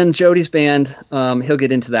 And then Jody's band, he'll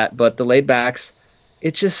get into that, but the Laidbacks,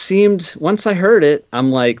 it just seemed, once I heard it,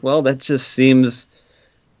 I'm like, well, that just seems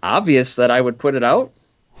obvious that I would put it out.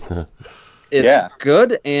 It's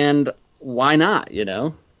good, and why not, Yeah.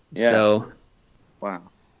 So. Wow.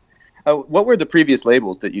 What were the previous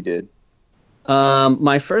labels that you did?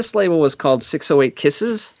 My first label was called 608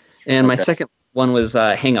 Kisses, and my second one was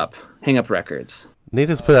Hang Up Records. Nate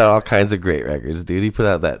has put out all kinds of great records, dude. He put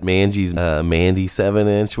out that Mangy's Mandy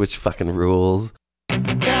 7-inch, which fucking rules.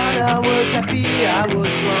 God, I was happy, I was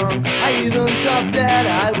wrong. I even thought that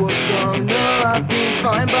I was wrong. No, I've been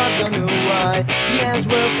fine, but don't know why. The ends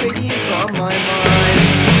were fading from my mind.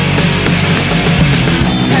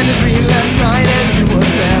 Had a dream last night and you was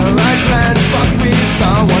there. I tried to fuck with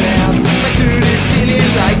someone else. Back to the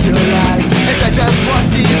ceiling like your lies, as I just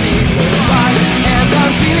watched these years go by. And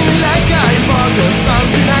I'm feeling like I forgot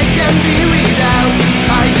something I can't be without.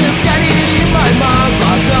 I just got it in my mouth,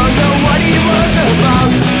 but don't know what it was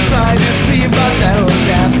about. Tried to scream, but that was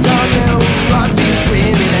deaf. Don't know what been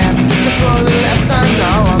screaming at. But for the last time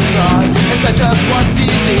now I'm gone, as I just watch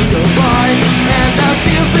these years go by. And I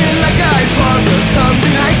still feel like I forgot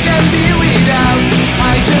something I can't be without.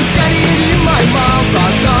 I just got it in my mouth,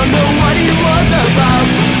 but don't know what it was about.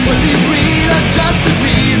 Was it real or just a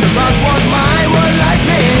dream about what my world like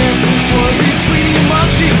me? Was it pretty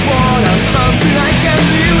much important, something I can't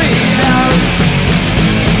be without?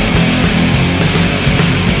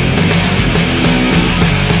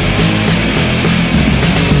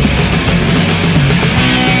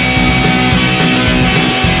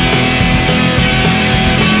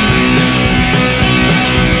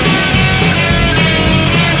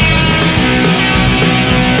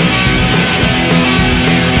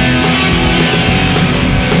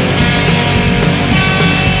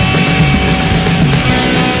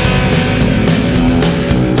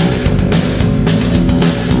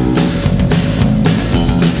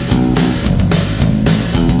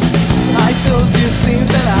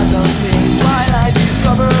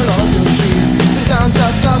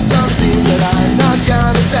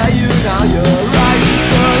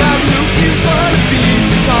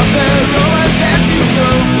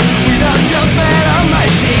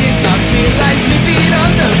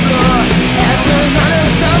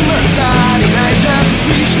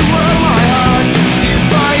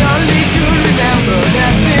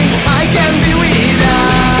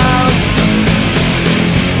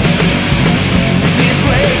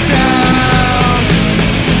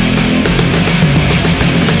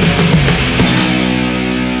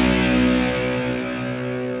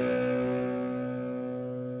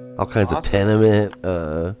 All kinds of Tenement.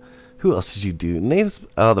 Who else did you do? Nate's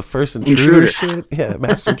the first Intruder shit. Yeah,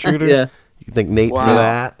 Master Intruder. You can thank Nate for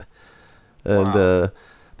that. And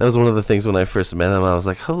that was one of the things when I first met him. I was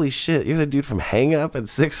like, holy shit, you're the dude from Hang Up and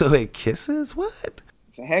 608 Kisses? What?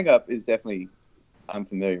 Hang Up is definitely I'm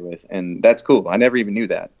familiar with, and that's cool. I never even knew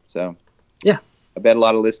that. So yeah, I bet a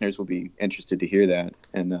lot of listeners will be interested to hear that.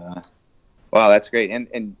 And wow, that's great.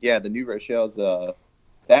 And yeah, the New Rochelle's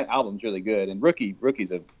that album's really good. And Rookie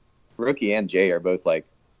and Jay are both like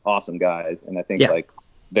awesome guys, and I think like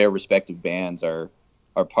their respective bands are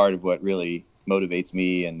part of what really motivates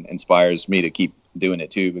me and inspires me to keep doing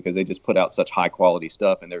it too, because they just put out such high quality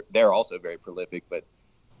stuff, and they're also very prolific, but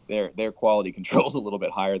their quality control's a little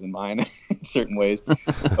bit higher than mine in certain ways.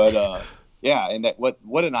 But yeah, and that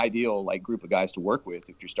what an ideal like group of guys to work with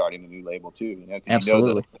if you're starting a new label too. You know, 'cause absolutely.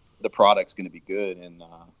 you know the product's going to be good and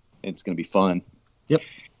it's going to be fun. Yep.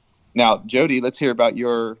 Now, Jody, let's hear about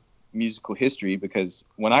your musical history, because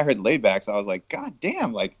when I heard Laidbacks, I was like, God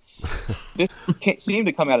damn, like this can't seem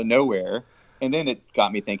to come out of nowhere. And then it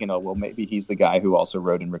got me thinking, oh, well, maybe he's the guy who also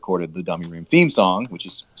wrote and recorded the Dummy Room theme song, which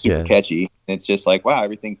is super catchy. And it's just like, wow,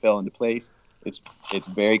 everything fell into place. It's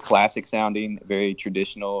very classic sounding, very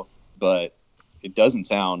traditional, but it doesn't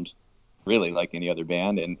sound really like any other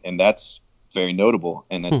band. And that's very notable.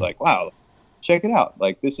 And it's like, wow, check it out.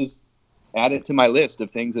 Like, this is added to my list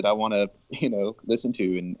of things that I want to, listen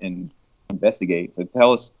to and investigate. So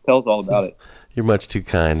tell us all about it. You're much too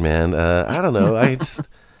kind, man. I don't know.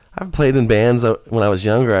 I've played in bands when I was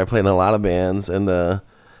younger. I played in a lot of bands, and the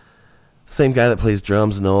same guy that plays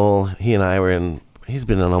drums, Noel, he and I were in. He's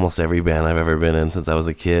been in almost every band I've ever been in since I was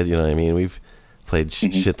a kid. You know what I mean? We've played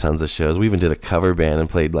shit tons of shows. We even did a cover band and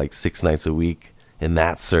played like 6 nights a week in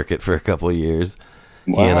that circuit for a couple of years.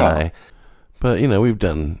 Wow. He and I. But we've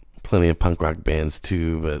done plenty of punk rock bands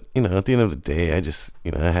too. But at the end of the day, I just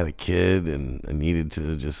I had a kid and I needed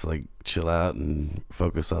to just like chill out and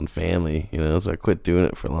focus on family, so I quit doing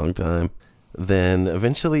it for a long time. Then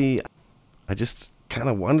eventually I just kind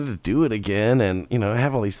of wanted to do it again, and I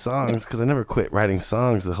have all these songs because I never quit writing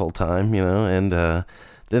songs the whole time, and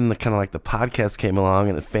then the kind of like the podcast came along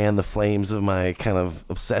and it fanned the flames of my kind of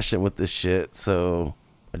obsession with this shit, so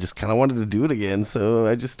I just kind of wanted to do it again, so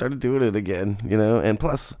I just started doing it again, and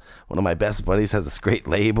plus one of my best buddies has this great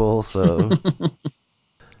label, so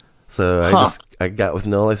So I got with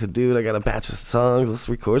Noel. I said, dude, I got a batch of songs. Let's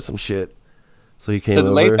record some shit. So he came over.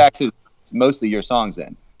 So the Laidbacks is mostly your songs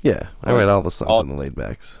then? Yeah, I write all the songs on the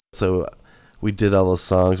Laidbacks. So we did all those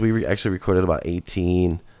songs. We actually recorded about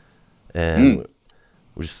 18, and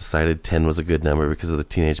we just decided 10 was a good number because of the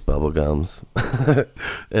Teenage Bubblegums.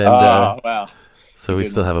 And, wow. So we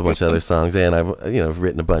still have a bunch of other songs, and I've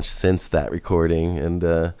written a bunch since that recording,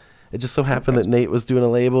 and it just so happened that Nate was doing a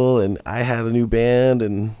label, and I had a new band,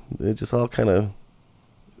 and it just all kind of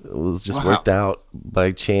was just worked out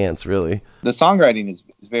by chance, really. The songwriting is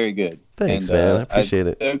very good. Thanks, man. I appreciate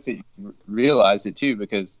it. I hope that you realized it too,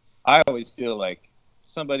 because I always feel like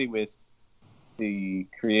somebody with the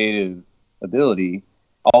creative ability,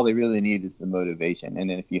 all they really need is the motivation, and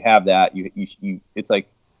then if you have that, you it's like,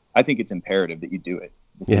 I think it's imperative that you do it.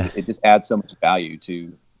 Yeah, it just adds so much value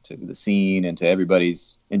to the scene and to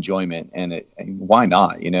everybody's enjoyment, and why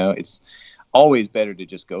not? It's always better to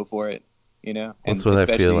just go for it. And that's what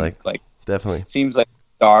I feel like. Like, definitely seems like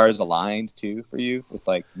stars aligned too for you, with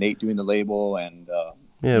like Nate doing the label, and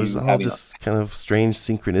yeah, it was all just kind of strange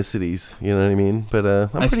synchronicities. You know what I mean? But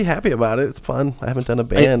I'm pretty happy about it. It's fun. I haven't done a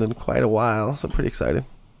band in quite a while, so I'm pretty excited.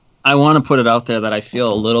 I want to put it out there that I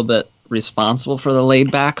feel a little bit responsible for the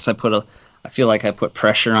Laidbacks. I feel like I put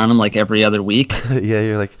pressure on them like every other week. Yeah,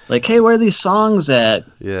 you're like, hey, where are these songs at?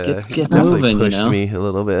 Yeah, get moving. Pushed me a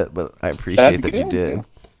little bit, but I appreciate that you did.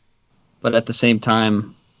 But at the same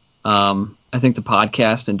time, I think the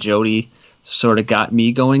podcast and Jody sort of got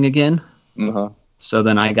me going again. Uh-huh. So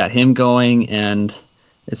then I got him going, and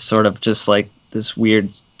it's sort of just like this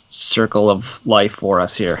weird circle of life for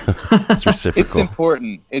us here. It's reciprocal. It's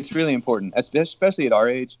important. It's really important, especially at our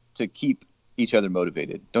age, to keep each other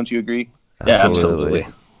motivated. Don't you agree? Yeah, absolutely.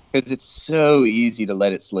 Because it's so easy to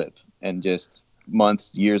let it slip, and just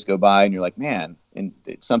months, years go by, and you're like, man, and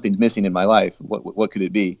something's missing in my life. What could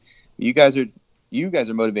it be? You guys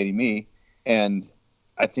are motivating me, and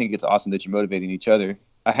I think it's awesome that you're motivating each other.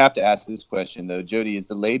 I have to ask this question though, Jody: is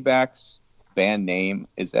the Laidbacks band name,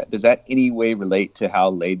 does that any way relate to how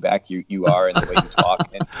laid back you are and the way you talk,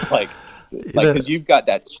 and like because you've got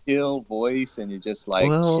that chill voice and you're just like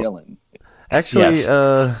chilling? Actually,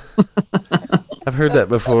 I've heard that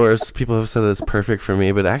before. People have said that it's perfect for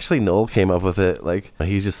me, but actually Noel came up with it. Like,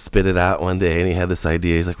 he just spit it out one day, and he had this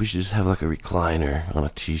idea. He's like, we should just have like a recliner on a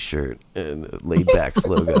T-shirt and Laidbacks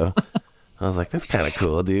logo. I was like, that's kind of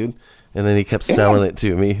cool, dude. And then he kept selling it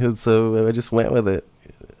to me, and so I just went with it.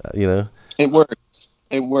 You know, it works.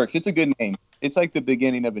 It works. It's a good name. It's like the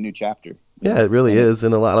beginning of a new chapter. Yeah, it really is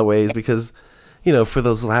in a lot of ways because, you know, for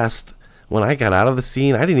those when I got out of the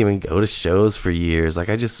scene, I didn't even go to shows for years. Like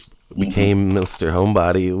I just became Mr.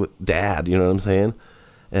 Homebody Dad. You know what I'm saying?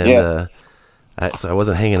 And so I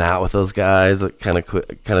wasn't hanging out with those guys. It kind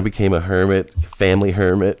of became a hermit, family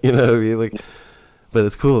hermit. You know, like. But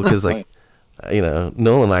it's cool because like. You know,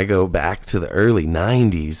 Noel and I go back to the early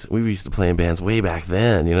 90s. We used to play in bands way back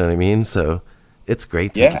then, you know what I mean? So it's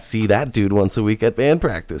great to see that dude once a week at band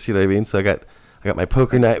practice, you know what I mean? So I got my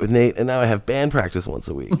poker night with Nate, and now I have band practice once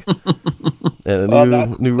a week. And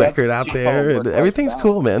a new record out there, and everything's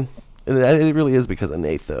cool, man. And it really is because of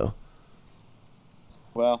Nate, though.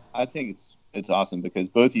 Well, I think it's awesome because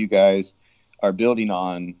both of you guys are building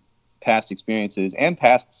on past experiences and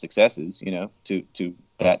past successes, you know, to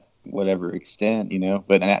that whatever extent, you know,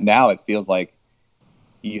 but now it feels like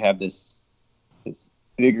you have this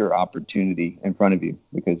bigger opportunity in front of you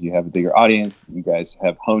because you have a bigger audience. You guys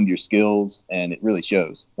have honed your skills, and it really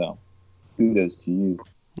shows. So, kudos to you.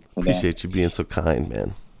 Appreciate you being so kind,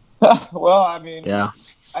 man. Well, I mean,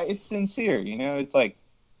 it's sincere. You know, it's like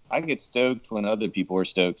I get stoked when other people are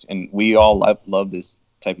stoked, and we all love this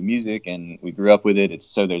type of music, and we grew up with it.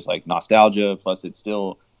 So there's like nostalgia, plus it's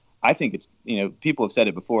still. I think it's, you know, people have said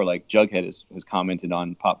it before, like Jughead has commented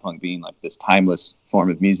on pop punk being like this timeless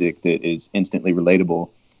form of music that is instantly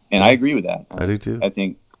relatable. And I agree with that. I do too. I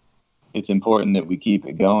think it's important that we keep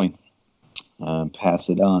it going, pass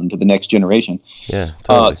it on to the next generation. Yeah.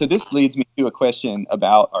 Totally. So this leads me to a question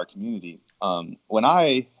about our community. When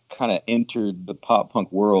I kind of entered the pop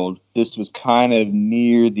punk world, this was kind of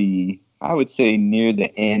near the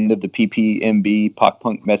end of the PPMB pop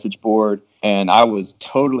punk message board. And I was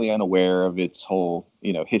totally unaware of its whole,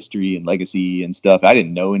 you know, history and legacy and stuff. I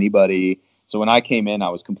didn't know anybody. So when I came in, I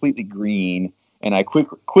was completely green. And I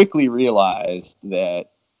quickly realized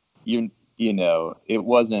that, you know, it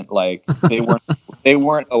wasn't like they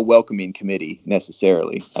weren't a welcoming committee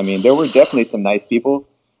necessarily. I mean, there were definitely some nice people.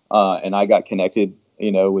 And I got connected,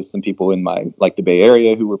 you know, with some people in the Bay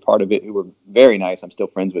Area who were part of it, who were very nice. I'm still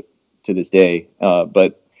friends with to this day.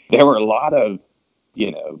 But there were a lot of, you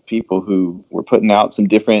know, people who were putting out some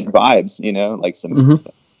different vibes, you know, like some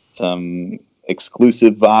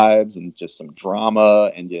exclusive vibes and just some drama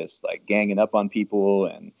and just like ganging up on people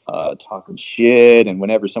and talking shit. And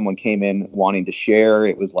whenever someone came in wanting to share,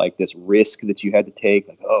 it was like this risk that you had to take,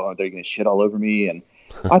 like, oh, they're going to shit all over me. And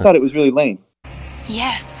I thought it was really lame.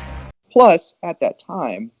 Yes. Plus, at that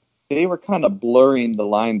time, they were kind of blurring the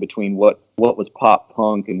line between what was pop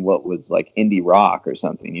punk and what was like indie rock or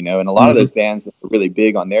something, you know. And a lot of those bands that were really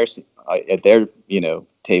big on their at their, you know,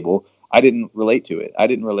 table, I didn't relate to it. I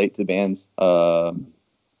didn't relate to bands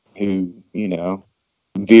who, you know,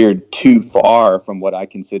 veered too far from what I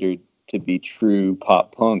considered to be true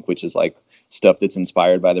pop punk, which is like stuff that's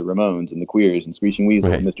inspired by the Ramones and the Queers and Screeching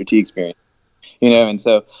Weasel and Mr. T Experience, you know. And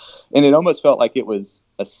so, and it almost felt like it was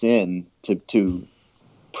a sin to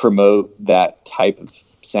promote that type of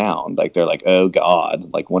sound. Like they're like, oh God,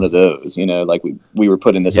 like one of those, you know, like we were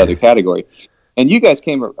put in this other category. And you guys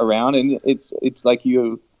came around, and it's like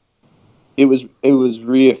it was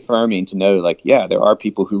reaffirming to know, like, yeah, there are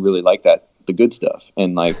people who really like the good stuff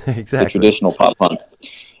and like the traditional pop punk.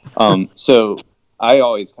 So I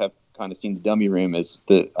always have kind of seen the Dummy Room as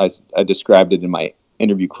I described it in my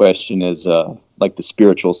interview question as like the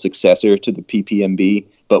spiritual successor to the PPMB,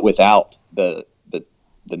 but without the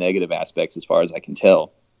negative aspects as far as I can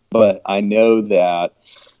tell. But I know that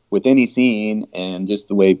with any scene and just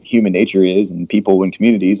the way human nature is and people in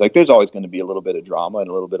communities, like there's always going to be a little bit of drama and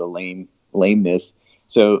a little bit of lameness.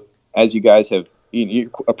 So as you guys have, you're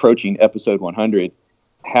approaching episode 100,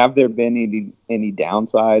 have there been any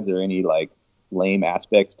downsides or any like lame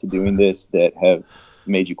aspects to doing this that have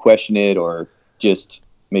made you question it or just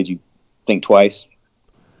made you think twice?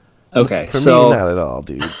 Okay, For me, not at all,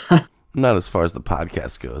 dude. Not as far as the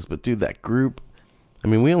podcast goes, but dude, that group, I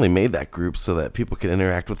mean, we only made that group so that people could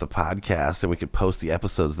interact with the podcast and we could post the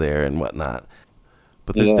episodes there and whatnot.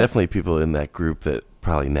 But there's definitely people in that group that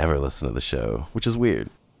probably never listen to the show, which is weird.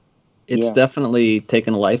 It's definitely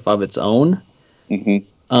taken a life of its own.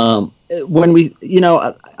 Mm-hmm. When we, you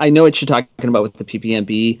know, I know what you're talking about with the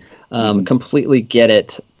PPMB. Completely get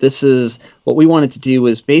it. This is what we wanted to do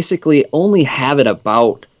is basically only have it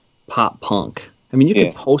about pop punk. I mean, you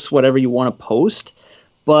can post whatever you want to post,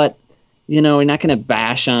 but, you know, you're not going to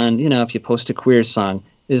bash on, you know, if you post a queer song,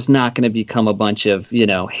 it's not going to become a bunch of, you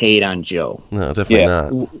know, hate on Joe. No, definitely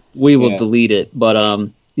not. We will delete it. But,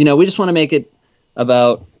 you know, we just want to make it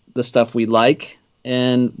about the stuff we like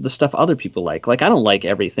and the stuff other people like. Like, I don't like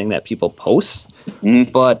everything that people post,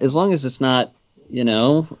 but as long as it's not,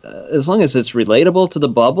 as long as it's relatable to the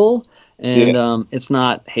bubble and it's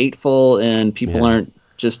not hateful and people aren't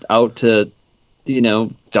just out to,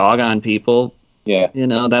 dog on people. Yeah.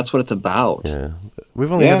 That's what it's about. Yeah.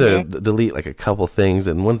 We've only had to delete like a couple things,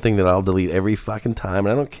 and one thing that I'll delete every fucking time,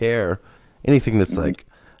 and I don't care. Anything that's like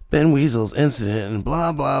Ben Weasel's incident and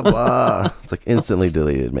blah, blah, blah. It's like instantly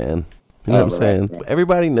deleted, man. You know what I'm saying? Right.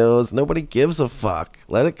 Everybody knows. Nobody gives a fuck.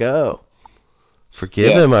 Let it go.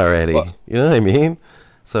 Forgive him already. Well, you know what I mean?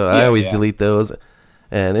 So I always delete those,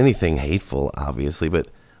 and anything hateful, obviously. But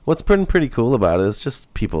what's been pretty cool about it is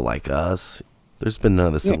just people like us. There's been none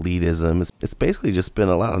of this elitism. It's basically just been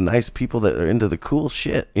a lot of nice people that are into the cool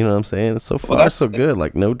shit. You know what I'm saying? So far, so good.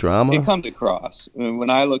 Like, no drama. It comes across. I mean, when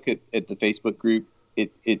I look at the Facebook group,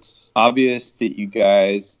 it's obvious that you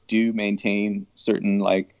guys do maintain certain,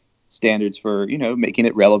 like, standards for, making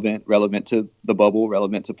it relevant to the bubble,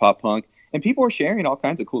 relevant to pop punk. And people are sharing all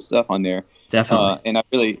kinds of cool stuff on there. Definitely. And I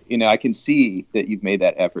really, I can see that you've made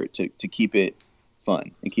that effort to keep it fun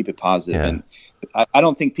and keep it positive. Yeah. And I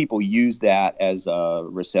don't think people use that as a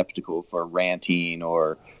receptacle for ranting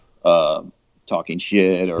or talking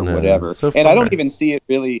shit or whatever. So and I don't even see it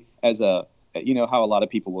really as how a lot of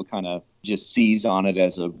people will kind of just seize on it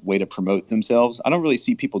as a way to promote themselves. I don't really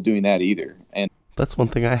see people doing that either. And that's one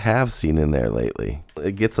thing I have seen in there lately.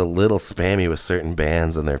 It gets a little spammy with certain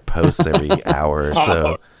bands and their posts every hour or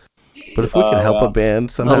so. But if we can help a band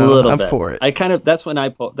somehow, I'm for it. I kind of that's when I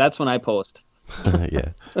post. Yeah.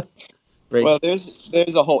 Right. Well, there's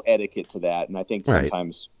a whole etiquette to that, and I think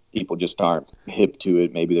sometimes people just aren't hip to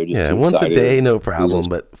it. Maybe they're just too once a day, no problem.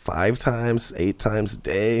 But 5 times, 8 times a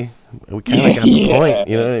day, we kind of got the point.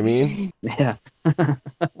 You know what I mean? Yeah.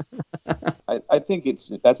 I think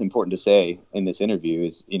that's important to say in this interview.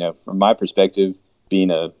 Is from my perspective,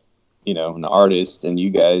 being an artist, and you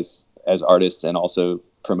guys as artists, and also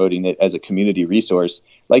promoting it as a community resource,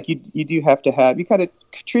 like you do have to have, you kind of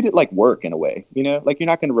treat it like work in a way, like you're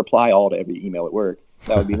not going to reply all to every email at work.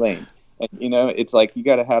 That would be lame. And, it's like you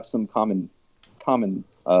got to have some common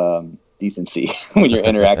decency when you're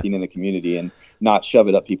interacting in the community and not shove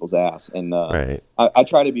it up people's ass. And I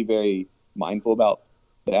try to be very mindful about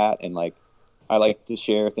that. And like, I like to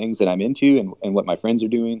share things that I'm into and what my friends are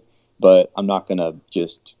doing, but I'm not going to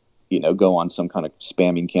just, go on some kind of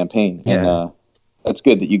spamming campaign. Yeah. And, that's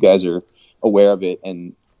good that you guys are aware of it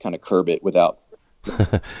and kind of curb it without.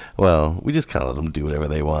 Well, we just kind of let them do whatever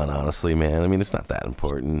they want, honestly, man. I mean, it's not that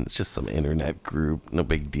important. It's just some internet group. No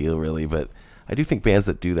big deal, really. But I do think bands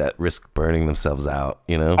that do that risk burning themselves out,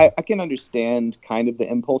 I can understand kind of the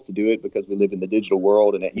impulse to do it because we live in the digital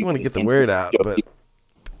world. And you want to get the word out,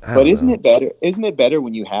 but isn't it better? Isn't it better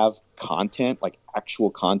when you have content, like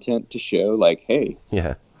actual content to show, like, hey,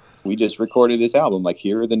 we just recorded this album. Like,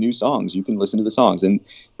 here are the new songs. You can listen to the songs, and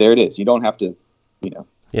there it is. You don't have to,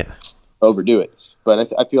 overdo it.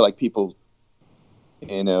 But I feel like people,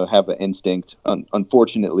 have an instinct,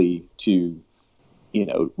 unfortunately, to,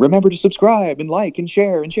 remember to subscribe and like and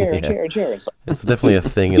share and share and share and share. It's definitely a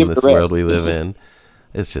thing in this world we live in.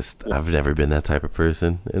 It's just, I've never been that type of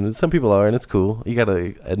person, and some people are, and it's cool. You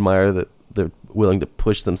gotta admire that they're willing to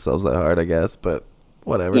push themselves that hard, I guess. But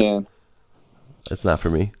whatever. Yeah, it's not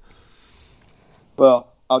for me.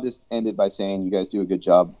 Well, I'll just end it by saying you guys do a good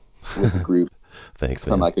job with the group. Thanks,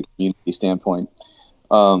 man. From like a community standpoint.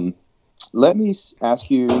 Let me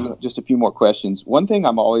ask you just a few more questions. One thing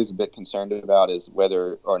I'm always a bit concerned about is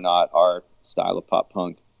whether or not our style of pop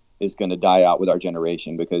punk is going to die out with our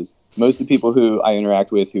generation, because most of the people who I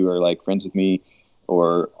interact with who are like friends with me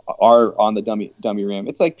or are on the dummy rim,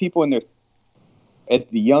 it's like people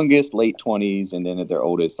at the youngest late 20s and then at their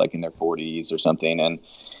oldest like in their 40s or something. And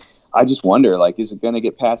I just wonder, like, is it going to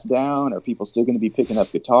get passed down? Are people still going to be picking up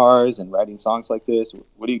guitars and writing songs like this?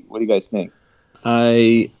 What do you guys think?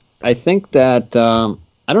 I think that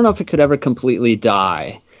I don't know if it could ever completely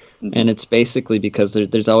die, and it's basically because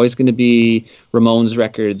there's always going to be Ramones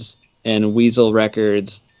records and Weasel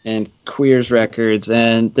records and Queers records,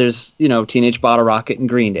 and there's Teenage Bottle Rocket and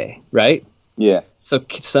Green Day, right? Yeah. So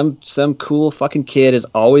some cool fucking kid is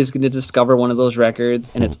always going to discover one of those records,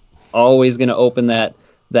 and it's always going to open that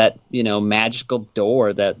magical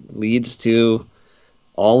door that leads to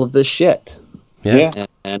all of this shit. Yeah.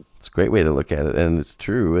 And it's a great way to look at it, and it's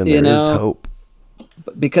true, and there is hope.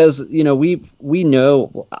 Because, we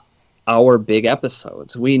know our big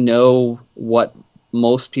episodes. We know what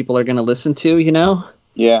most people are going to listen to,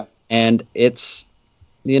 Yeah. And it's,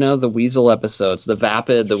 the Weasel episodes, the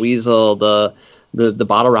Vapid, the Weasel, the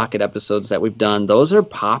Bottle Rocket episodes that we've done, those are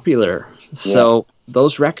popular. Yeah. So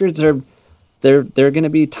those records are they're going to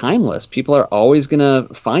be timeless. People are always going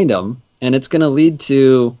to find them, and it's going to lead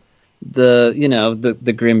to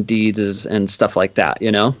the grim deeds and stuff like that.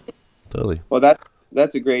 Totally. Well,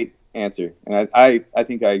 that's a great answer, and I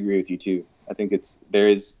think I agree with you too. I think there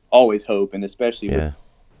is always hope, and especially when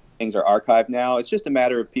things are archived now, it's just a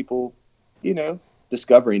matter of people,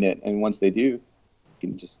 discovering it, and once they do, you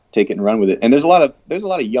can just take it and run with it. And there's a lot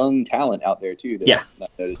of young talent out there too. That I'm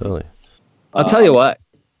not noticing. Totally. I'll tell you what,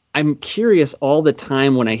 I'm curious all the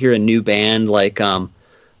time when I hear a new band like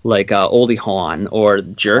Oldie Hawn or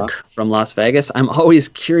Jerk from Las Vegas. I'm always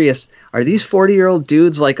curious, are these 40-year-old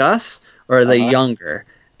dudes like us, or are they younger?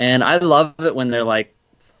 And I love it when they're like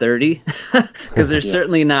 30, because they're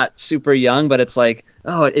certainly not super young, but it's like,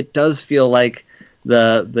 oh, it does feel like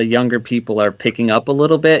the younger people are picking up a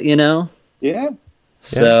little bit, Yeah.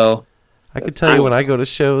 So I could tell you when I go to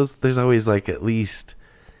shows, there's always like at least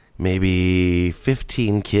maybe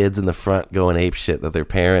 15 kids in the front going ape shit that their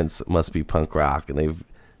parents must be punk rock and they've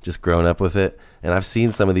just grown up with it. And I've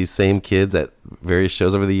seen some of these same kids at various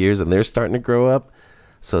shows over the years, and they're starting to grow up.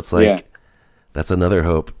 So it's like, that's another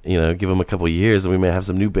hope. Give them a couple years, and we may have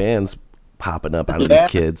some new bands popping up out of these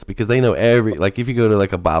kids, because they know like if you go to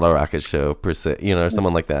like a Bottle Rocket show per se, or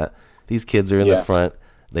someone like that, these kids are in the front.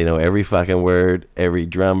 They know every fucking word, every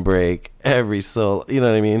drum break, every solo. You know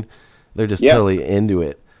what I mean? They're just totally into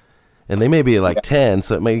it. And they may be like 10,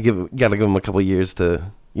 so it may gotta give them a couple years to,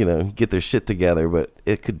 get their shit together, but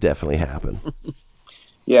it could definitely happen.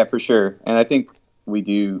 Yeah, for sure. And I think we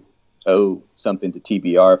do owe something to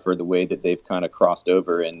TBR for the way that they've kind of crossed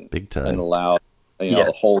over and big time and allowed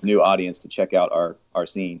a whole new audience to check out our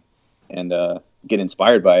scene and get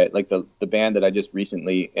inspired by it. Like the band that I just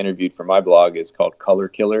recently interviewed for my blog is called Color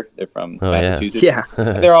Killer. They're from Massachusetts. Yeah.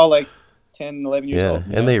 They're all like 10, 11 years old.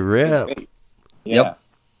 And they rip. Yeah. Yep.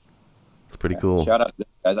 It's pretty cool. Shout out to those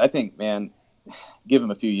guys. I think, man, give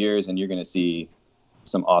them a few years and you're going to see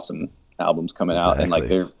some awesome albums coming out. And like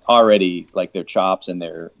they're already like their chops and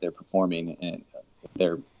their performing and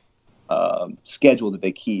their schedule that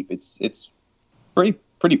they keep. It's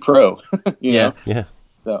pretty pro. Yeah.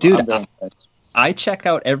 So dude, I check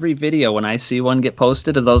out every video when I see one get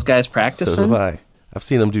posted of those guys practicing. So do I. I've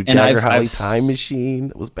seen them do Jagger Holly Time Machine.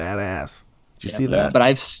 That was badass. Did you see that? But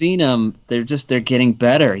I've seen them. They're getting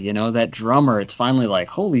better. That drummer. It's finally like,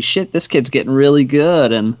 holy shit, this kid's getting really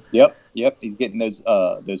good. And Yep. He's getting those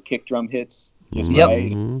kick drum hits just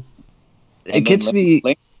right. Mm-hmm. It gets me.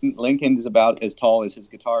 Lincoln is about as tall as his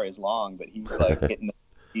guitar is long, but he's like hitting the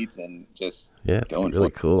beats and just it's going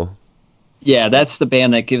really cool. Yeah, that's the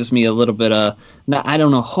band that gives me a little bit of, I don't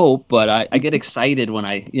know, hope, but I get excited when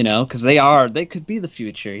because they could be the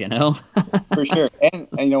future, For sure. And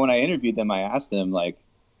when I interviewed them, I asked them, like,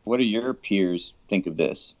 what do your peers think of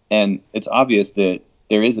this? And it's obvious that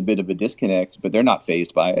there is a bit of a disconnect, but they're not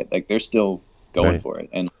fazed by it. Like, they're still going for it,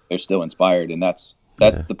 and they're still inspired, and that's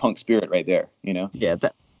the punk spirit right there, Yeah,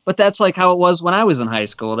 but that's like how it was when I was in high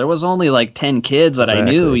school. There was only like 10 kids that I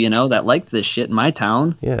knew, that liked this shit in my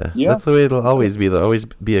town. Yeah, that's the way it'll always be. There'll always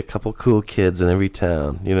be a couple cool kids in every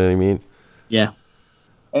town. You know what I mean? Yeah.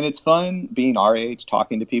 And it's fun being our age,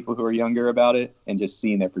 talking to people who are younger about it and just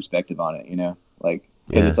seeing their perspective on it, Like,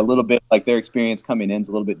 because it's a little bit, like their experience coming in is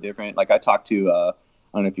a little bit different. Like I talked to, I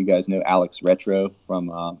don't know if you guys know Alex Retro from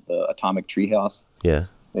the Atomic Treehouse. Yeah.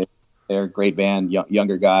 They're a great band,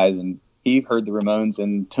 younger guys, and he heard the Ramones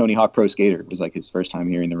and Tony Hawk Pro Skater. It was like his first time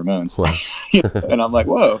hearing the Ramones. Wow. And I'm like,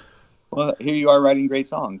 whoa, well, here you are writing great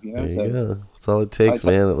songs, There you go. That's all it takes,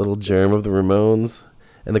 man. That little germ of the Ramones.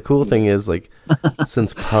 And the cool thing is, like,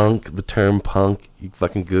 since punk, the term punk, you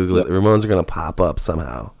fucking Google it, the Ramones are going to pop up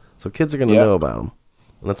somehow. So kids are going to know about them.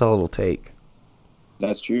 And that's all it'll take.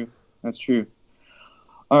 That's true.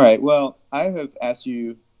 All right. Well, I have asked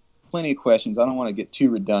you plenty of questions. I don't want to get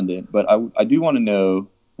too redundant, but I do want to know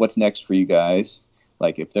what's next for you guys,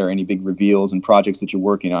 like if there are any big reveals and projects that you're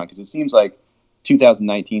working on, because it seems like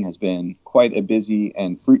 2019 has been quite a busy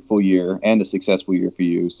and fruitful year and a successful year for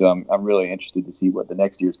you. So I'm really interested to see what the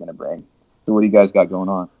next year is going to bring. So what do you guys got going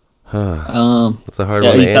on? That's a hard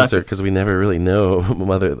one to answer because we never really know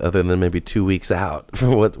other than maybe 2 weeks out for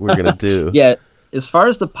what we're going to do. Yeah. As far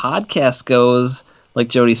as the podcast goes, like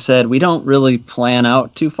Jody said, we don't really plan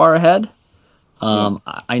out too far ahead.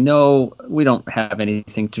 I know we don't have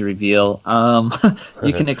anything to reveal.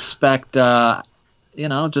 You can expect,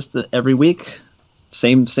 just every week,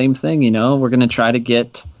 same thing. We're going to try to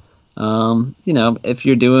get, if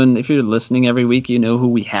you're listening every week, who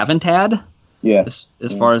we haven't had. Yeah.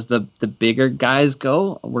 As far as the bigger guys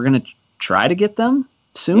go, we're going to try to get them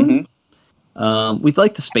soon. Mm-hmm. We'd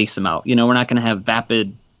like to space them out. We're not going to have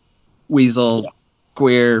Vapid, Weasel,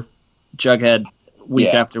 Queer, Jughead week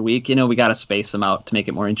Yeah. after week. You know, we got to space them out to make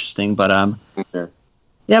it more interesting. But Sure.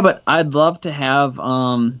 yeah, but I'd love to have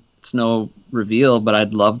it's no reveal, but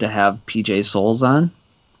I'd love to have PJ Souls on.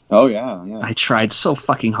 Oh yeah. I tried so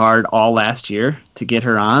fucking hard all last year to get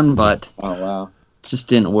her on, but Oh wow. just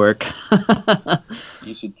didn't work.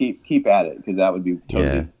 You should keep at it, because that would be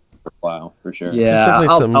totally Yeah. worthwhile for sure. Yeah, There's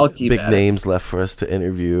definitely some I'll keep big at it. names left for us to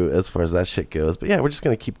interview as far as that shit goes. But yeah, we're just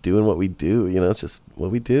gonna keep doing what we do. You know, it's just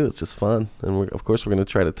what we do. It's just fun, and of course we're gonna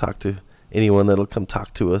try to talk to anyone that'll come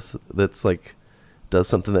talk to us. That's like does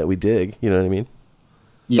something that we dig. You know what I mean?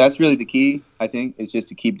 That's really the key, I think, is just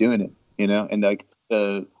to keep doing it, you know. And like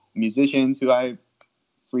the musicians who I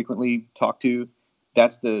frequently talk to,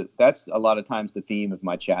 that's a lot of times the theme of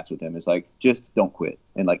my chats with them is like, just don't quit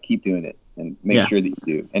and like keep doing it and make sure that you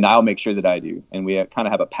do, and I'll make sure that I do, and we kind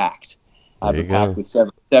of have a pact. I have a pact with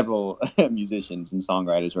several musicians and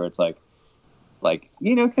songwriters where it's like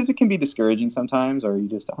you know, because it can be discouraging sometimes, or you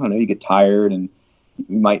just, I don't know, you get tired and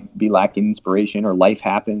you might be lacking inspiration, or life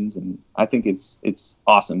happens. And I think it's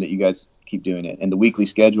awesome that you guys keep doing it. And the weekly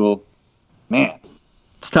schedule, man,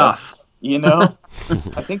 it's tough. You know,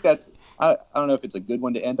 I think that's, I don't know if it's a good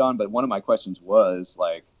one to end on, but one of my questions was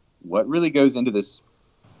like, what really goes into this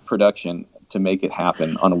production to make it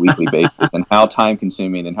happen on a weekly basis, and how time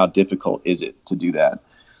consuming and how difficult is it to do that?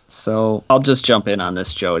 So I'll just jump in on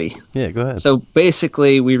this, Jody. Yeah, go ahead. So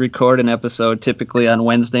basically, we record an episode typically on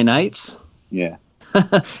Wednesday nights. Yeah.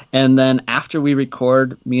 And then after we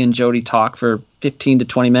record, me and Jody talk for 15 to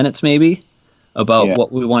 20 minutes maybe about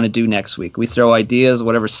what we want to do next week. We throw ideas,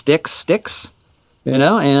 whatever sticks, you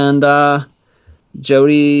know, and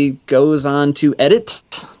Jody goes on to edit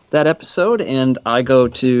that episode, and I go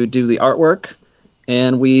to do the artwork,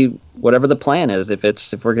 and whatever the plan is, if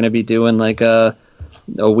we're going to be doing like a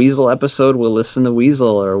Weasel episode, we'll listen to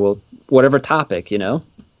Weasel, or whatever topic, you know.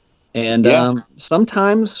 And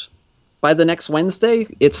sometimes by the next Wednesday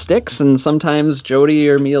it sticks, and sometimes Jody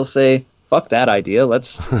or me will say, fuck that idea,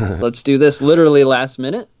 let's do this literally last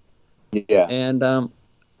minute. Yeah.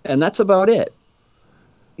 And that's about it.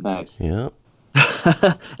 Nice. Yeah.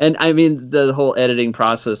 And I mean, the whole editing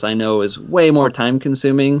process I know is way more time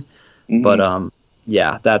consuming, but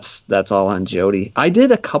yeah, that's all on Jody. I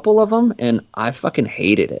did a couple of them and I fucking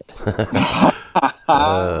hated it.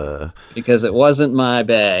 Because it wasn't my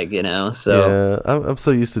bag, you know. So yeah, I'm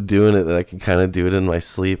so used to doing it that I can kind of do it in my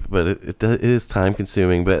sleep, but it is time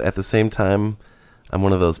consuming. But at the same time, I'm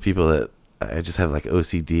one of those people that I just have like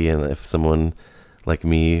OCD, and if someone like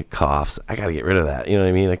me coughs, I gotta get rid of that. You know what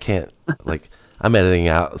I mean? I can't like, I'm editing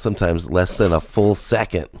out sometimes less than a full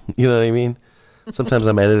second. You know what I mean? Sometimes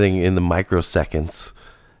I'm editing in the microseconds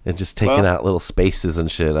and just taking out little spaces and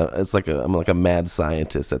shit. I'm like a mad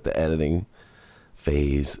scientist at the editing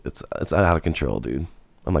phase. It's out of control, dude.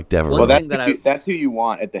 I'm like Devereaux. Well, that's who you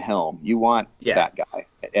want at the helm. You want that guy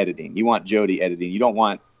editing. You want Jody editing. You don't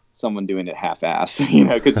want someone doing it half-assed, you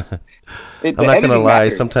know, because I'm not gonna lie,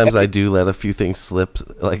 sometimes I do let a few things slip,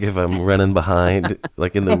 like if I'm running behind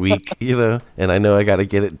like in the week, you know, and I know I got to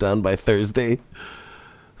get it done by Thursday.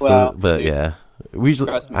 Well, but dude, yeah,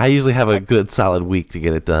 I usually have a good solid week to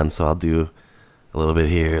get it done, so I'll do a little bit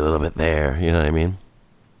here, a little bit there, you know what I mean?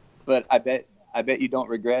 But I bet you don't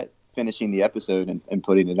regret finishing the episode and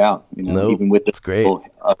putting it out, you know, even with the great.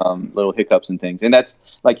 Little hiccups and things. And that's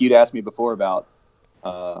like, you'd asked me before about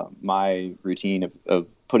my routine of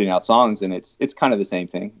putting out songs, and it's kind of the same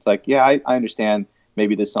thing. It's like, yeah, I understand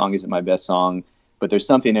maybe this song isn't my best song, but there's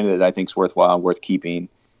something in it that I think is worthwhile, worth keeping,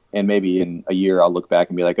 and maybe in a year I'll look back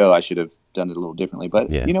and be like, oh, I should have done it a little differently, but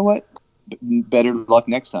you know what, better luck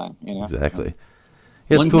next time, you know. Exactly.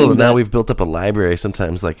 Yeah, it's cool. Now we've built up a library.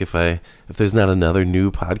 Sometimes, like if there's not another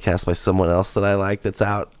new podcast by someone else that I like that's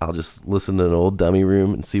out, I'll just listen to an old dummy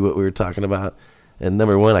room and see what we were talking about. And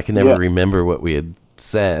number one, I can never remember what we had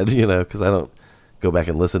said, you know, because I don't go back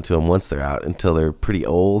and listen to them once they're out until they're pretty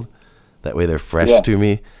old. That way they're fresh to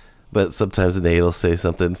me. But sometimes Nate will say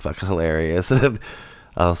something fucking hilarious, and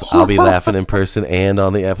I'll be laughing in person and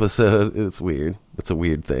on the episode. It's weird. It's a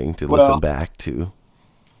weird thing to listen back to.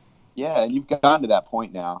 Yeah, and you've gotten to that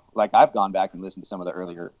point now. Like, I've gone back and listened to some of the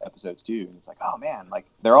earlier episodes too, and it's like, oh man, like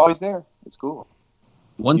they're always there. It's cool.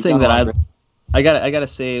 One thing that I gotta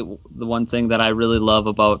say, the one thing that I really love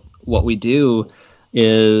about what we do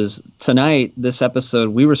is tonight, this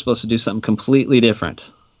episode, we were supposed to do something completely different.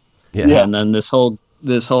 Yeah. And then this whole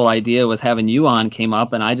idea with having you on came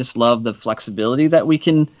up, and I just love the flexibility that we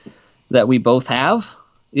both have,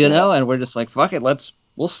 you know, and we're just like, fuck it,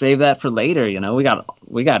 we'll save that for later, you know.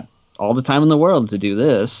 We got all the time in the world to do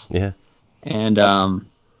this. Yeah. And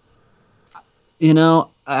you know,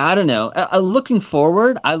 I don't know. Looking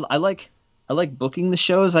forward, I like booking the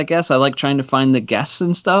shows. I guess I like trying to find the guests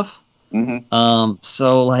and stuff. Mm-hmm.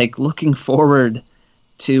 So like looking forward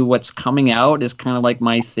to what's coming out is kind of like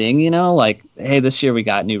my thing, you know. Like, hey, this year we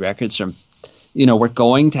got new records from, you know, we're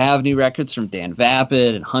going to have new records from Dan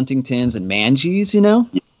Vapid and Huntington's and Mangy's, you know.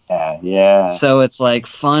 Yeah. So it's like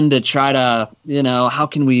fun to try to, you know, how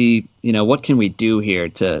can we, you know, what can we do here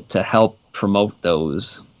to help promote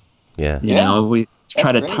those? Yeah. You know, we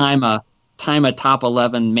try to great. time a top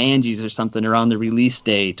 11 Mangy's or something around the release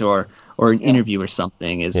date or an interview or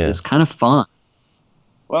something is kind of fun.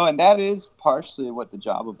 Well, and that is partially what the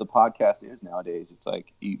job of the podcast is nowadays. It's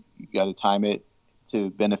like you got to time it to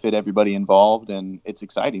benefit everybody involved, and it's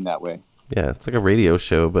exciting that way. Yeah, it's like a radio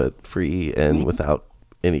show, but free and without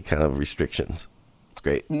any kind of restrictions. It's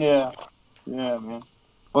great. Yeah, man.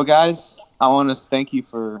 Well, guys, I want to thank you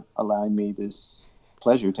for allowing me this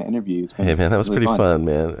pleasure to interview. Hey, man, that was really pretty fun,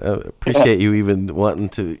 man. I appreciate you even wanting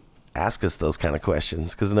to ask us those kind of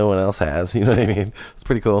questions because no one else has. You know what I mean? It's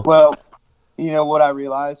pretty cool. Well, you know what I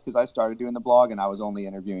realized, because I started doing the blog and I was only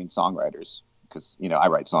interviewing songwriters because, you know, I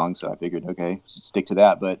write songs, so I figured, okay, stick to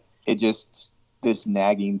that. But it just, this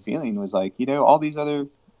nagging feeling was like, you know, all these other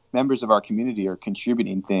members of our community are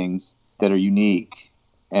contributing things that are unique,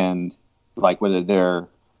 and like whether they're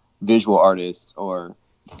visual artists or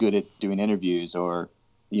good at doing interviews or,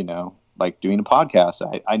 you know, like doing a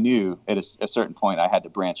podcast. I knew at a certain point I had to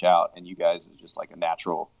branch out, and you guys are just like a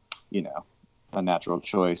natural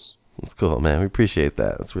choice. That's cool, man. We appreciate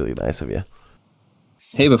that. That's really nice of you.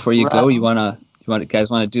 Hey, before you go, you guys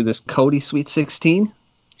want to do this Kody Sweet 16?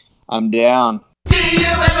 I'm down.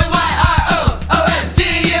 T-U-M-M-Y-R-O-O-M.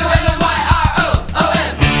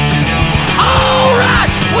 T-U-M-M-Y-R-O-O-M. All right,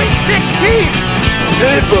 Sweet 16.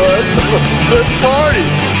 Hey, bud. Let's party.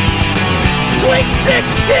 Sweet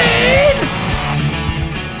 16.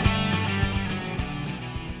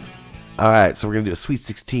 All right, so we're going to do a Sweet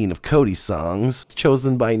 16 of Kody songs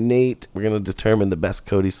chosen by Nate. We're going to determine the best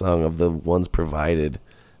Kody song of the ones provided.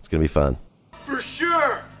 It's going to be fun. For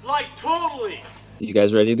sure. Like, totally. You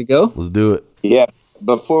guys ready to go? Let's do it. Yeah.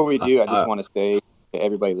 Before we do, I just want to say to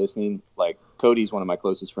everybody listening, like, Kody's one of my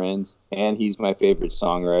closest friends, and he's my favorite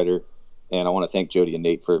songwriter. And I want to thank Jody and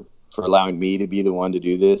Nate for allowing me to be the one to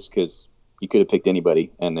do this, because you could have picked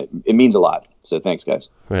anybody, and it means a lot. So thanks, guys.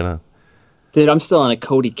 Right on. Dude, I'm still on a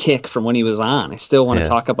Kody kick from when he was on. I still want to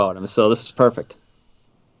talk about him, so this is perfect.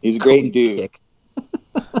 He's a great dude.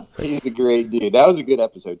 He's a great dude. That was a good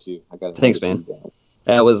episode, too. Thanks, man.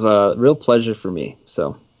 That was a real pleasure for me.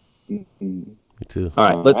 So, Me too.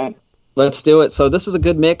 All right, let's do it. So this is a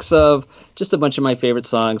good mix of just a bunch of my favorite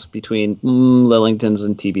songs between Lillingtons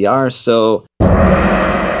and TBR. So,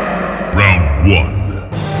 Round 1.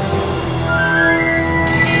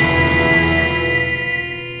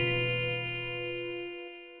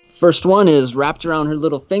 First one is Wrapped Around Her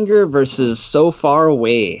Little Finger versus So Far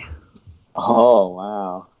Away. Oh,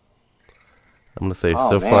 wow. I'm going to say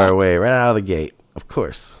So Far Away right out of the gate. Of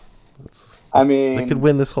course. I could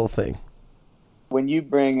win this whole thing. When you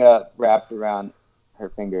bring up Wrapped Around Her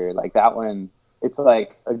Finger, like that one, it's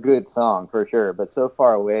like a good song for sure. But So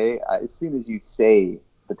Far Away, as soon as you say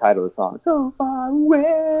the title of the song, So Far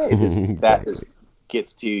Away, it just, Exactly. that just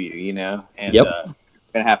gets to you, you know? And Yep. I'm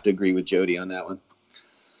going to have to agree with Jody on that one.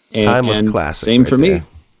 Timeless classic. Same right for there. me.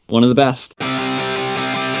 One of the best. You're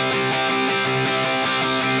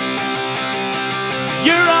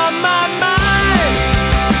on my mind.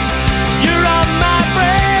 You're on my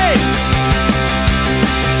brain.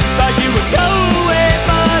 Thought you would go away,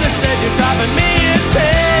 but instead you're driving me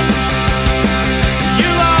insane.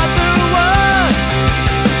 You are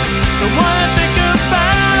the one I think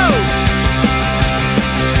about.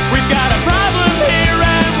 We've got a problem here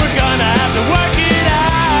and we're gonna have to work it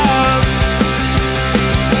out.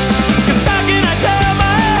 'Cause talking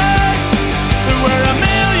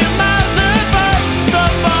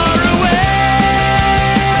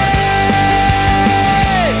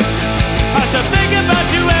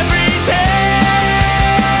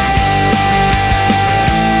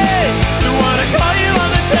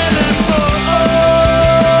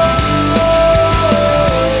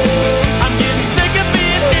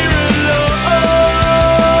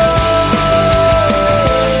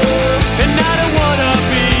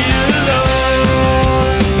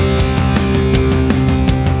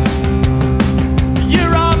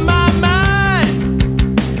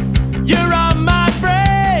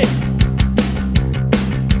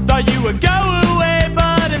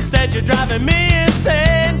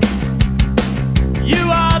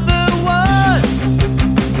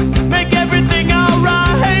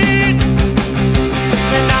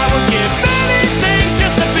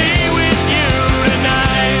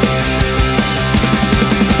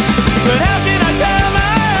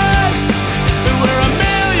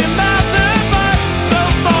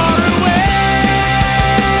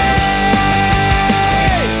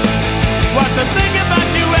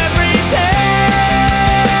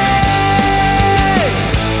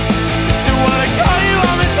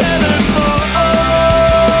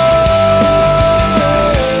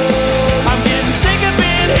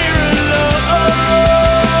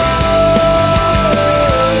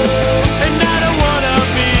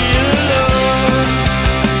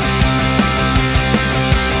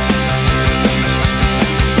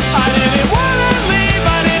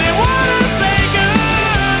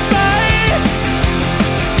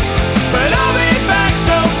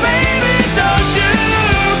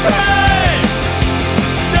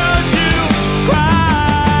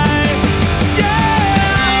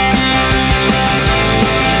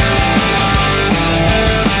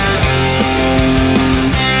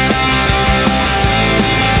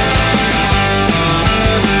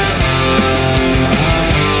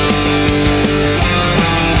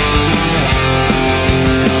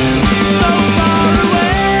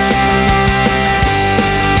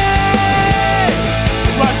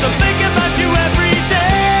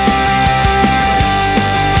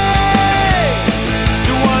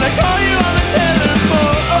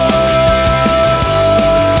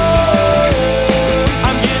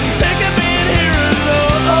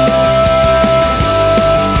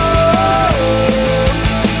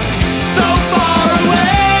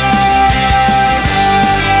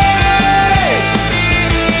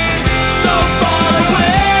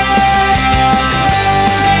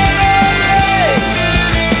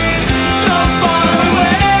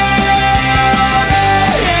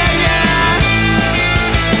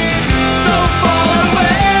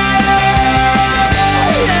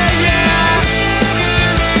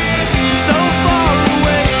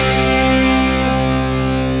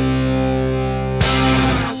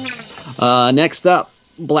Next up,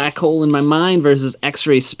 Black Hole in My Mind versus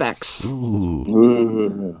X-Ray Specs. Ooh.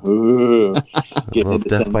 Well,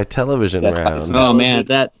 Death by Television round. Oh man,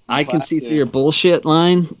 that I Can See Through Your Bullshit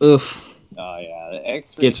line. Oof. Oh yeah, the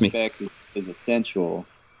X-ray Gets me. Specs is essential.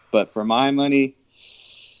 But for my money,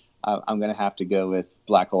 I'm gonna have to go with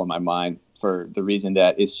Black Hole in My Mind for the reason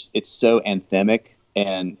that it's so anthemic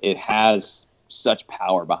and it has such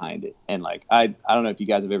power behind it. And like I don't know if you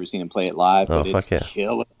guys have ever seen him play it live, but it's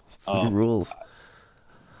killer. Rules.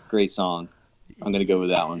 Great song. I'm gonna go with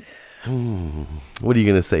that one. What are you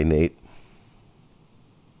gonna say, Nate?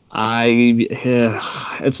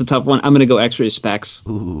 It's a tough one. I'm gonna go X-Ray Specs.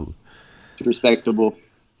 Ooh, respectable.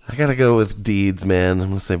 I gotta go with Deeds, man. I'm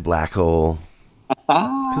gonna say Black Hole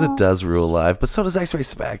because it does rule live, but so does X-Ray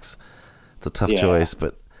Specs. It's a tough choice,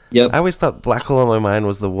 but I always thought Black Hole in My Mind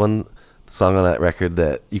was the one song on that record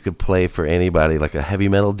that you could play for anybody. Like a heavy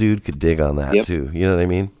metal dude could dig on that too. You know what I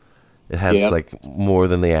mean? It has like more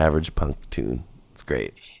than the average punk tune. It's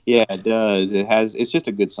great. Yeah, it does. It's just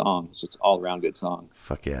a good song. It's just all around good song.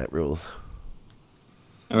 Fuck yeah, it rules.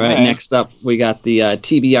 All right, next up we got the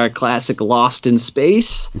TBR classic Lost in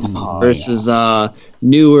Space versus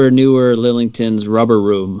newer Lillington's Rubber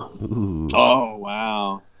Room. Ooh. Oh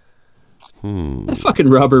wow. That fucking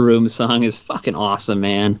Rubber Room song is fucking awesome,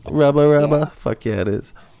 man. Rubber. Yeah. Fuck yeah, it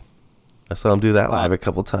is. I saw him do that live a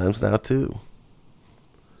couple times now too.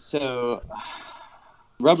 So,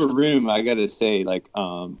 Rubber Room, I gotta say, like,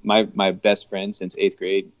 my best friend since 8th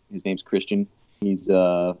grade, his name's Christian. He's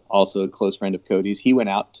also a close friend of Kody's. He went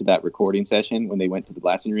out to that recording session when they went to the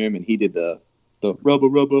blasting room, and he did the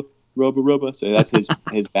rubber. So that's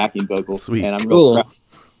his backing vocal. Sweet. And I'm real proud.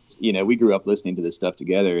 You know, we grew up listening to this stuff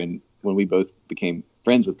together, and when we both became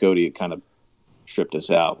friends with Kody, it kind of tripped us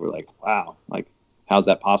out. We're like, wow, like, how's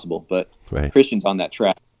that possible? But Christian's on that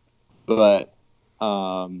track. But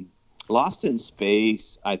Lost in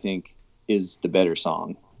Space, I think, is the better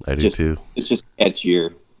song. I do too. It's just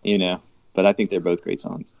catchier, you know. But I think they're both great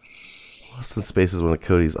songs. Lost in Space is one of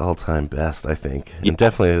Kody's all-time best, I think, and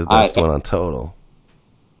definitely the best one on Total.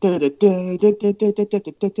 Just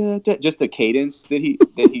the cadence that he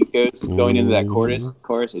goes going into that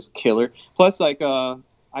chorus is killer. Plus, like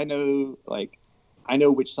I know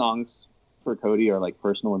which songs for Kody are like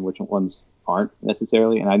personal and which ones aren't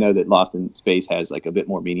necessarily, and I know that Lost in Space has like a bit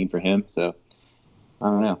more meaning for him. So I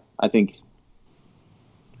don't know. I think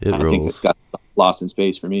it's got Lost in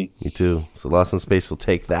Space for me. Me too. So Lost in Space will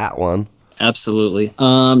take that one. Absolutely.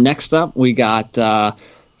 Next up, we got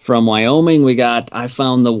from Wyoming. We got I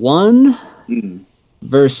Found the One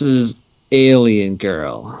versus Alien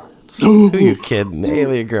Girl. Who are you kidding?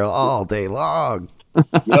 Alien Girl all day long.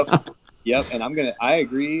 Yep. And I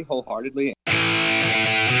agree wholeheartedly.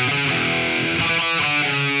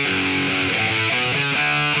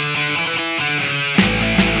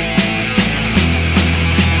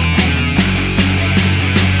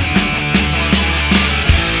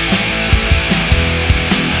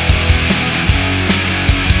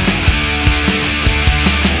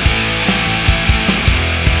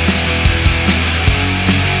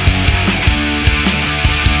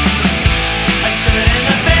 I stood in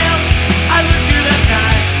the field, I looked to the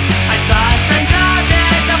sky, I saw a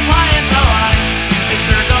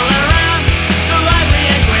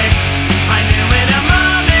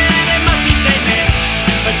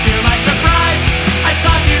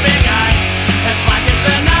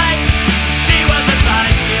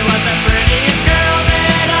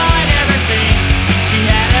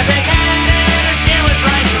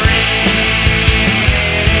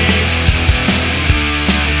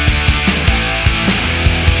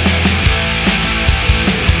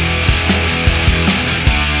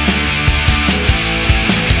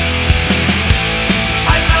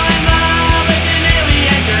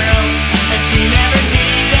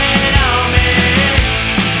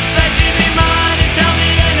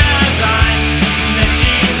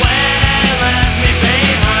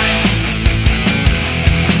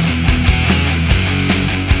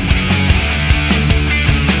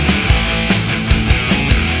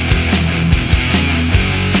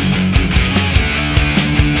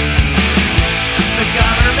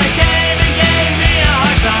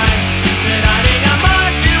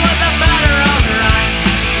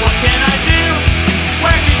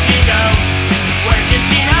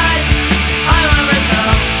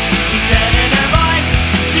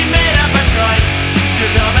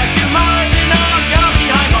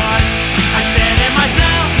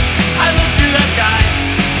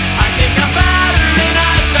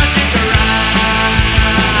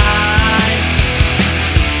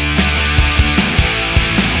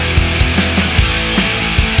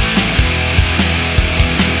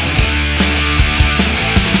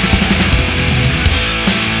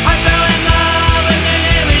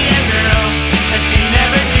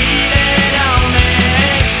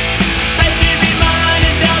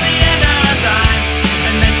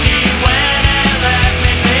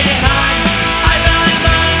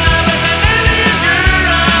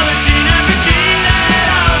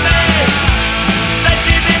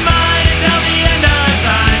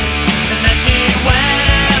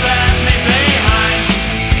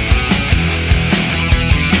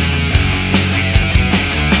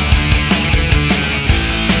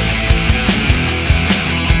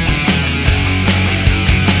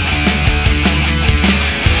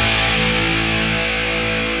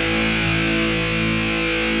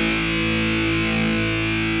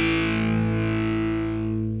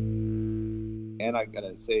and I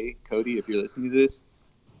gotta say, Kody, if you're listening to this,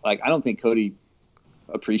 like, I don't think Kody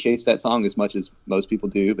appreciates that song as much as most people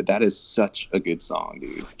do, but that is such a good song,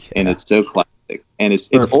 dude. Yeah. And it's so classic, and it's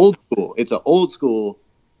old school. It's an old school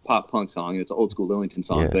pop punk song. It's an old school Lillington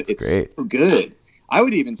song, but it's great. So good. I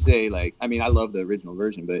would even say, like, I mean, I love the original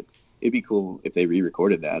version, but it'd be cool if they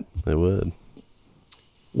re-recorded that. It would.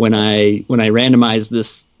 When I randomized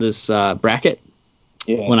this bracket,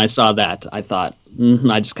 when I saw that, I thought,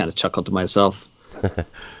 I just kind of chuckled to myself.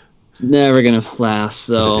 It's never gonna last.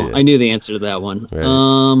 So I knew the answer to that one.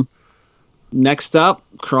 Right. Next up,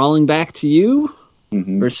 Crawling Back to You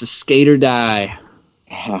versus Skate or Die.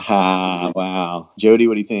 Wow, Jody,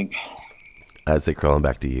 what do you think? I'd say Crawling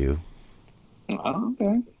Back to You. Oh,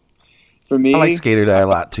 okay. For me, I like Skate or Die a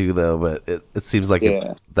lot too, though. But it seems like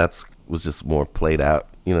that's was just more played out.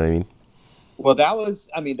 You know what I mean? Well, that was.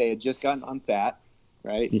 I mean, they had just gotten on Fat,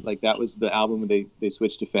 right? Like that was the album when they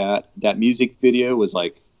switched to Fat. That music video was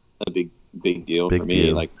like a big deal for me.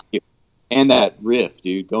 Deal. Like, and that riff,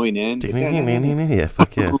 dude, going in. Yeah,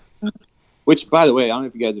 fuck yeah. Which, by the way, I don't know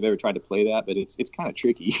if you guys have ever tried to play that, but it's kind of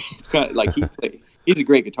tricky. It's kind of like he's a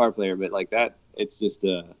great guitar player, but like that, it's just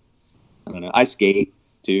I don't know. I skate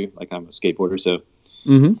too, like I'm a skateboarder, so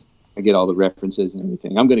I get all the references and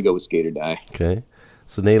everything. I'm gonna go with Skate or Die. Okay,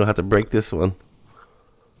 so Nate will have to break this one.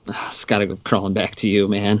 It's gotta go Crawling Back to You,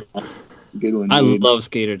 man. Good one. Dude. I love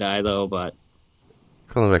Skate or Die though, but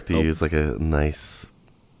Crawling Back to You is like a nice,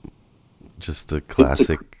 just a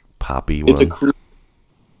classic poppy one.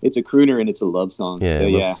 It's a crooner and it's a love song. Yeah, so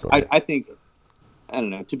yeah, song. I think, I don't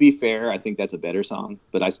know. To be fair, I think that's a better song,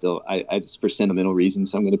 but I just for sentimental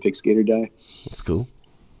reasons, I'm going to pick Skate or Die. That's cool.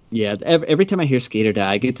 Yeah, every time I hear Skate or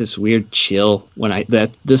Die, I get this weird chill when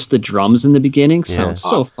just the drums in the beginning sound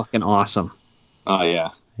so fucking awesome. Oh yeah.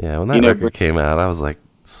 Yeah, when that record came out, I was like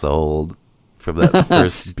sold from that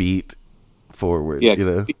first beat forward. Yeah, you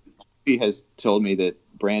know, he has told me that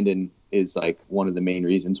Brandon is like one of the main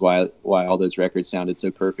reasons why all those records sounded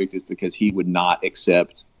so perfect is because he would not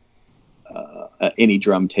accept any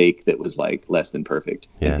drum take that was like less than perfect.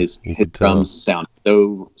 Yeah, and his drums sound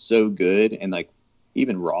so good and like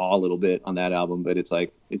even raw a little bit on that album, but it's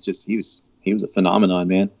like it's just he was a phenomenon,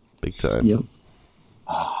 man. Big time. Yep.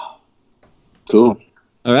 Cool.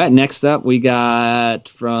 All right, next up we got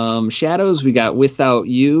from Shadows, we got Without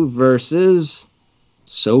You versus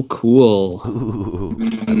So Cool. Ooh,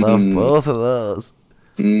 I love both of those.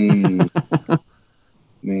 Man.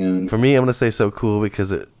 For me, I'm going to say So Cool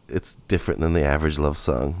because it's different than the average love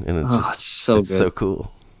song. And it's so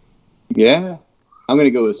cool. Yeah. I'm going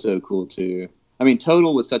to go with So Cool too. I mean,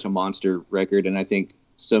 Total was such a monster record, and I think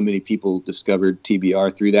so many people discovered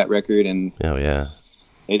TBR through that record. And oh, yeah.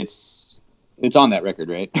 It's on that record,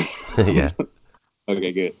 right? Yeah.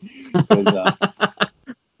 Okay, good.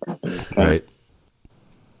 Right.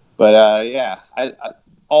 But yeah, I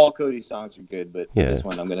all Kody's songs are good, but this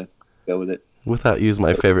one I'm gonna go with it. Without You is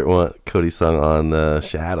my favorite one. Cody song on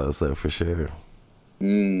Shadows, though, for sure.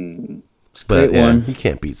 It's a but great one. You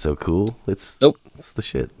can't beat So Cool. It's the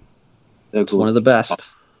shit. So Cool. One of the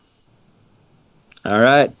best. All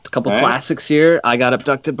right, a couple classics here. I Got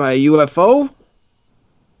Abducted by a UFO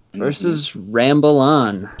versus Ramble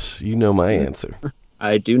On. You know my answer.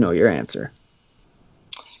 I do know your answer.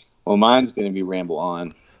 Well, mine's going to be Ramble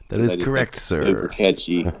On. That is correct, sir. Super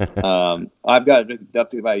catchy. I've got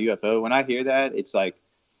Abducted by a UFO. When I hear that, it's like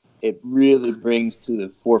it really brings to the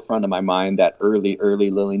forefront of my mind that early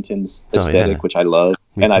Lillington's aesthetic, which I love.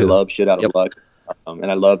 Me too. I love Shit Out of Luck.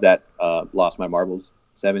 And I love that Lost My Marbles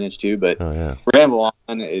 7-inch too. But Ramble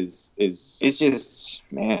On is it's just,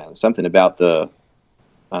 man, something about the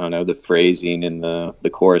phrasing and the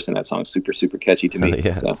chorus in that song is super, super catchy to me.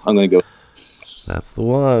 So I'm going to go. That's the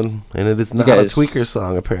one. And it is not a Tweaker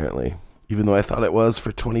song, apparently. Even though I thought it was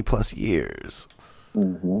for 20 plus years.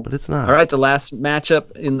 But it's not. All right, the last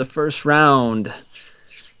matchup in the first round.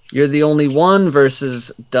 You're the Only One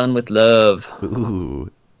versus Done with Love. Ooh.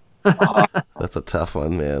 That's a tough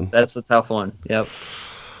one, man. That's a tough one. Yep.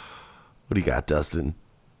 What do you got, Dustin?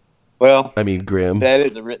 Well, I mean, Grim.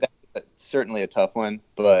 That's certainly a tough one,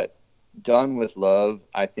 but Done with Love,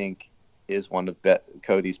 I think, is one of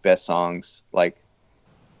Kody's best songs, like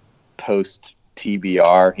post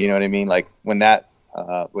TBR. You know what I mean? Like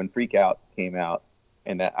when Freak Out came out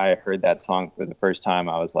and that I heard that song for the first time,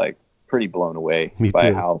 I was like pretty blown away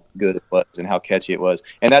by how good it was and how catchy it was.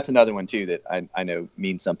 And that's another one too that I know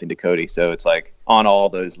means something to Kody. So it's like on all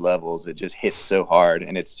those levels, it just hits so hard,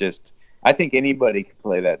 and it's just, I think anybody could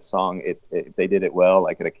play that song if they did it well,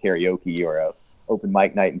 like at a karaoke or a open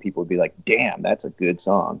mic night, and people would be like, damn, that's a good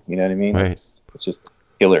song. You know what I mean? Right. It's just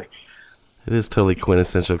killer. It is totally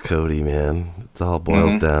quintessential Kody, man. It all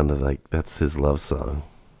boils down to like that's his love song.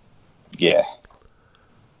 Yeah.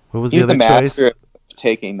 What was He's the other master choice? of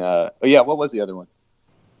taking. What was the other one?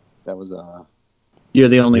 That was You're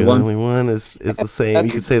the only one. The only one is the same.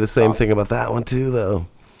 You could say the same thing about that one too, though.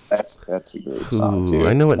 That's a great song too.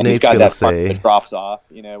 I know what and Nate's he's got gonna that part say. that drops off,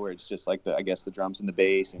 where it's just like the drums and the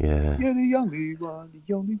bass. And Yeah. You're the only one,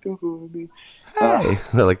 the only go for me. Hey,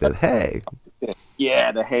 I like that. Hey.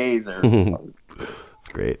 Yeah, the Hays are. It's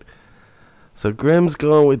great. So Grimm's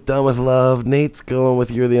going with Done with Love. Nate's going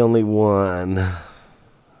with You're the Only One.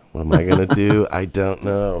 What am I gonna do? I don't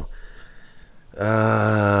know.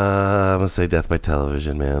 I'm gonna say Death by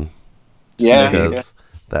Television, man. Yeah, because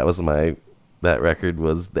that record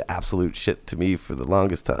was the absolute shit to me for the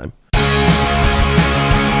longest time.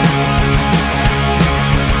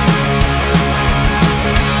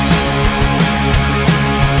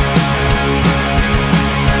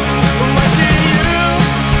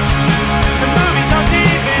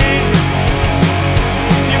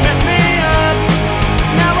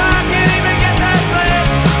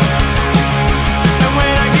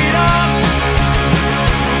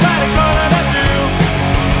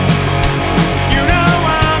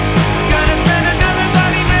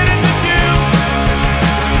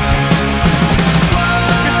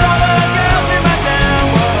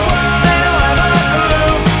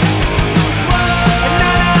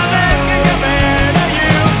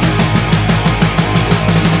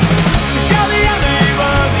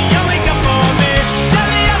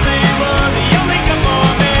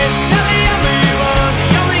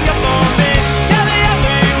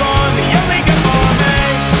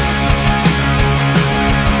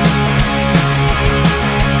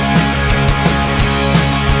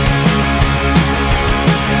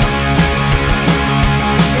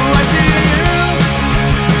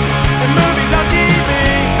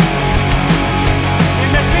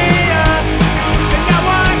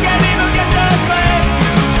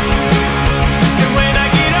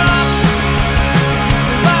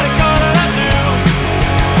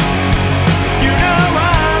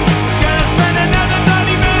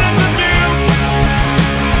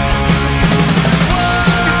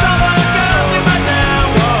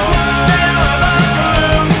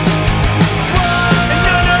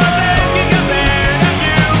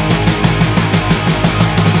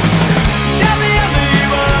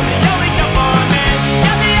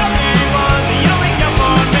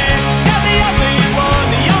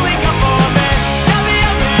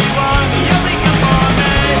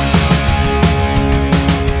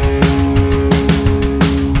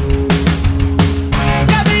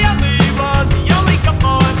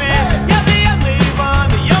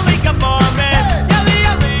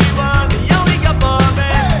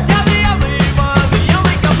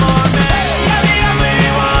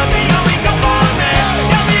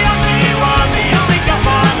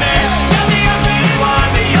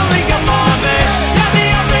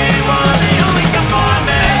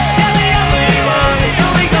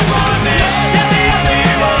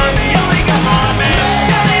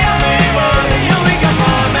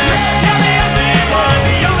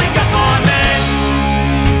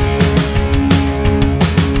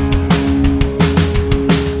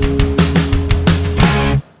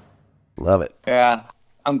 Love it. Yeah,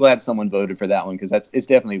 I'm glad someone voted for that one because it's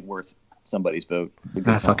definitely worth somebody's vote.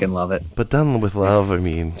 I fucking love it. But Done with Love, I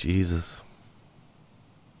mean, Jesus.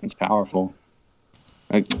 It's powerful.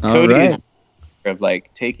 All Kody right. is of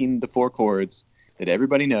like taking the four chords that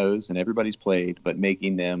everybody knows and everybody's played, but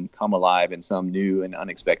making them come alive in some new and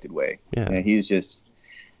unexpected way. Yeah. And he's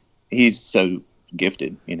so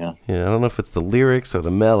gifted, Yeah, I don't know if it's the lyrics or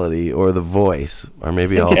the melody or the voice or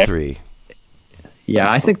maybe all three.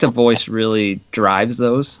 Yeah, I think the voice really drives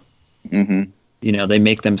those. Mm-hmm. They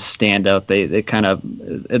make them stand out. They kind of,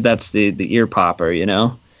 that's the ear popper,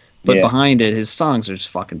 But behind it, his songs are just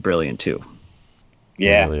fucking brilliant too.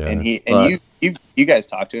 Yeah, Really and you guys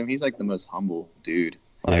talk to him. He's like the most humble dude.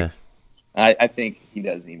 Like, I think he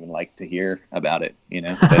doesn't even like to hear about it.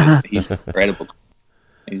 But he's incredible.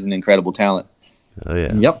 He's an incredible talent. Oh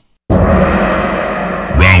yeah. Yep.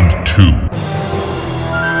 Round 2.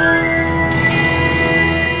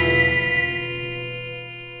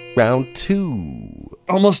 Round 2.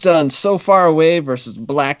 Almost done. So Far Away versus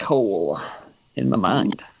Black Hole in my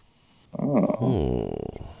mind. Oh.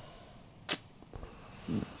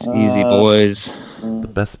 It's easy, boys. The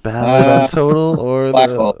best ballad on Total or Black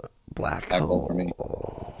the Hole. Black Black Hole Hole for me.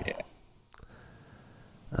 Yeah.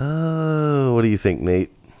 Oh, what do you think,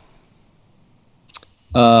 Nate?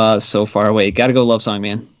 So Far Away. Gotta go Love Song,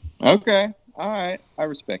 man. Okay. All right. I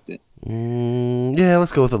respect it. Yeah,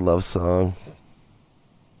 let's go with a love song.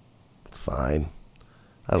 It's fine.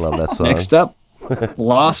 I love that song. Next up,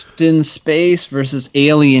 Lost in Space versus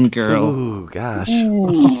Alien Girl. Ooh, gosh.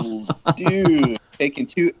 Ooh, dude, taking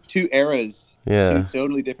two eras. Yeah. Two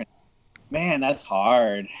totally different. Man, that's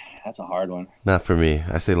hard. That's a hard one. Not for me.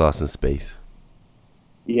 I say Lost in Space.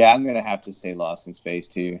 Yeah, I'm gonna have to say Lost in Space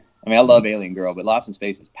too. I mean, I love Alien Girl, but Lost in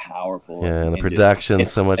Space is powerful. Yeah, and the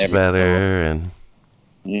production's so much better, and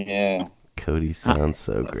yeah, Kody sounds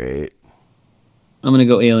so great. I'm gonna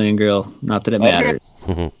go Alien Girl. Not that it matters.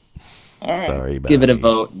 Sorry, buddy. Give it a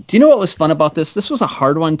vote. Do you know what was fun about this? This was a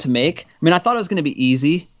hard one to make. I mean, I thought it was gonna be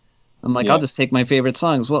easy. I'm like, I'll just take my favorite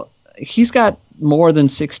songs. Well, he's got more than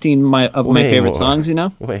 16 of my favorite songs. You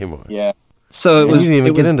know, way more. Yeah. So it was. You didn't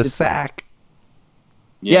even get into it's, Sack.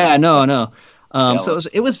 Yeah, no. So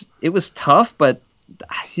it was tough, but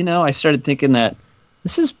you know, I started thinking that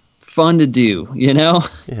this is fun to do. You know,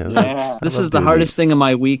 this is the hardest thing in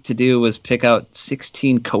my week to do was pick out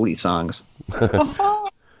 16 Kody songs.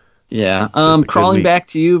 Yeah. Crawling Back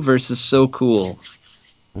to You versus So Cool.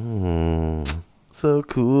 So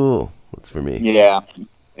Cool. That's for me. Yeah,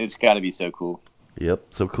 it's got to be So Cool. Yep,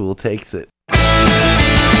 So Cool takes it.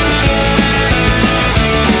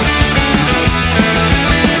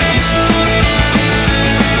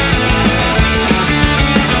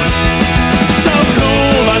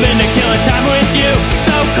 I'm into killing time with you.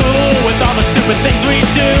 So cool with all the stupid things we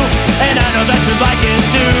do. And I know that you like it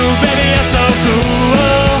too. Baby, you're so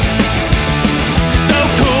cool. So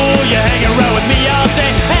cool, you hang around with me all day.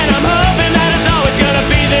 And I'm hoping that it's always gonna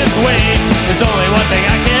be this way. There's only one thing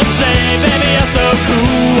I can say. Baby, you're so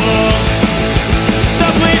cool. So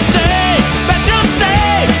please say that you'll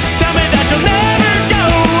stay. Tell me that you'll never go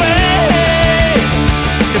away.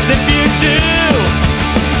 'Cause if you do,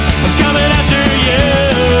 I'm coming after you.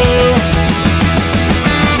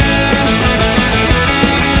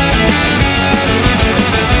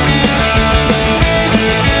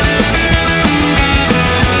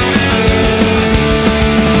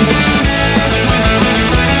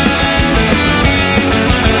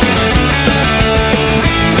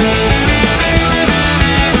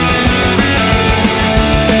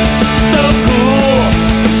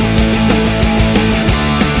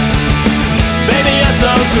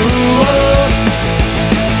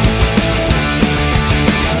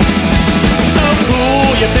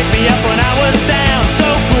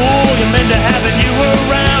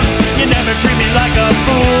 Treat me like a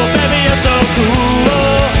fool, baby, you're so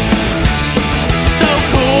cool. So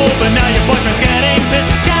cool, but now your boyfriend's getting pissed.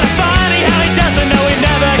 Kinda funny how he doesn't know we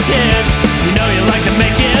never kissed. You know you like to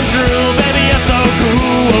make him drool, baby, you're so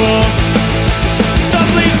cool. So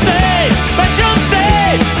please say that you'll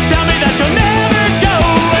stay. Tell me that you'll never go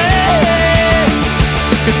away.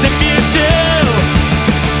 'Cause if you do,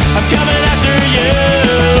 I'm coming after you.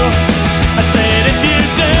 I said if you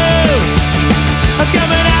do, I'm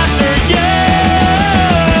coming after you.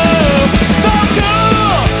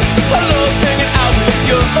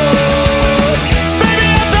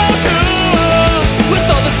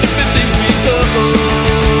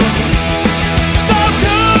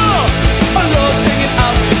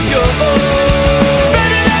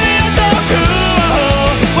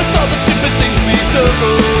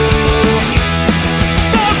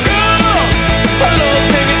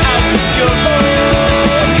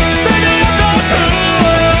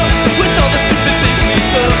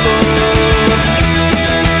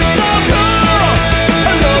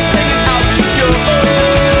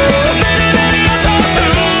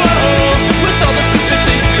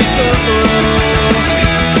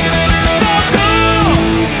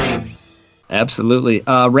 Absolutely.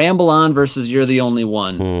 Ramble On versus You're the Only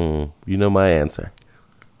One. You know my answer.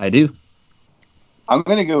 I do. I'm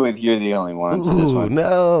going to go with You're the Only One for this one.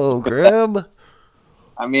 No, Grim.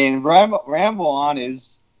 I mean, Ramble On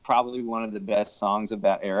is probably one of the best songs of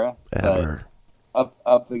that era. Ever.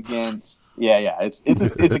 Up against... Yeah, it's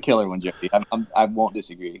a killer one, Jody. I won't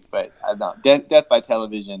disagree. But I don't. Death by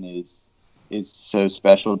Television is so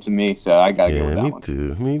special to me, so I got to go with that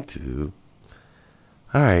one. Me too.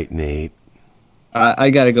 All right, Nate. I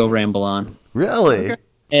got to go Ramble On. Really? Okay.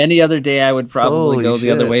 Any other day I would probably Holy go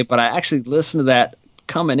the other shit. way, but I actually listened to that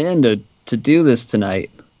coming in to do this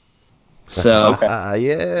tonight. So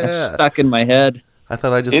yeah. It's stuck in my head. I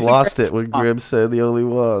thought I just lost it when Grim said the only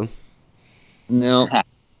one. No.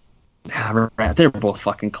 They're both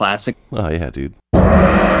fucking classic. Oh, yeah, dude.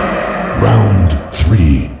 Round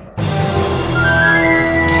 3.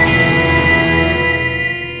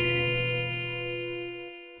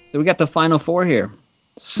 So we got the final four here.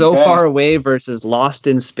 So Far Away versus Lost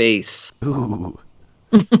in Space. Ooh.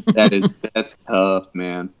 That's tough,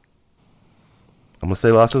 man. I'm going to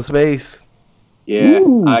say Lost in Space. Yeah,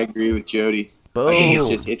 Ooh. I agree with Jody. Boom. I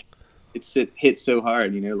think it hits so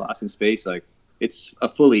hard, Lost in Space. Like, it's a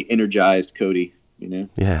fully energized Kody,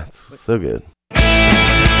 Yeah, it's so good.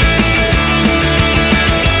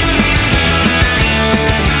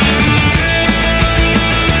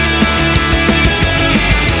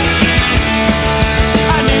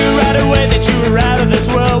 I knew right away that you were out of this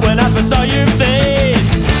world when I first saw your face.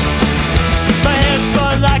 My head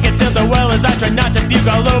spun like a tilt-a-whirl as I tried not to puke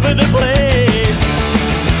all over the place.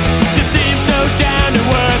 You seem so down to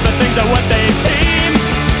earth, but things are what they seem.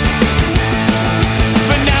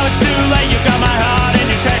 But now it's too late, you got my heart in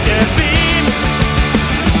your tractor beam.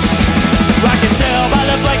 I can tell by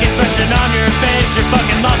the blank expression on your face, you're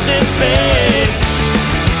fucking lost in space.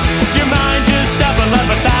 Your mind just up and left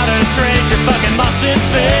without a trace, you're fucking lost in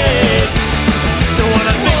space. Don't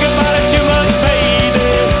wanna think about it too much,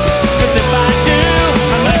 baby, 'cause if I do,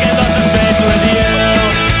 I might get lost in space with you.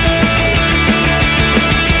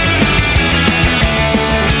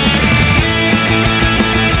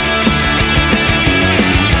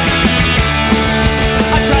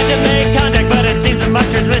 I tried to make contact, but it seems that my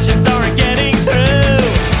transmissions aren't getting through.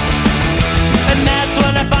 And that's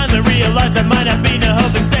when I finally realized I might have been a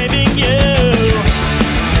hope in saving you.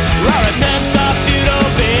 Our attempts are futile,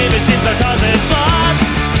 baby, seems our cause is lost.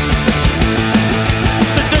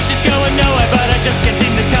 The search is going nowhere, but I just can't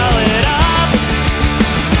seem to call it off.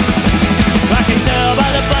 I can tell by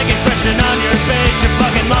the blank expression on your face, you're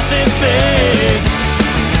fucking lost in space.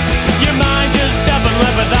 Your mind just up and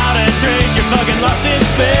left without a trace, you're fucking lost in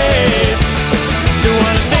space. Don't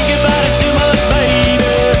wanna think about it too much, baby,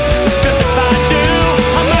 'cause if I do,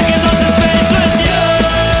 I might get lost in space with you.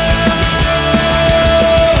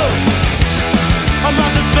 I'm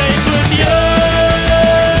lost in space with you.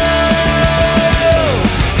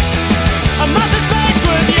 I'm lost in space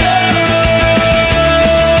with you.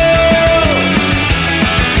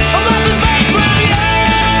 I'm lost in space with you.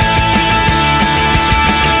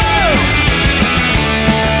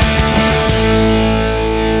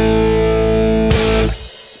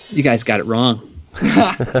 You guys got it wrong.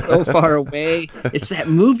 So far away. It's that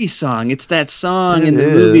movie song. It's that song in the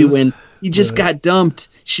movie when he just got dumped.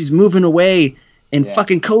 She's moving away, and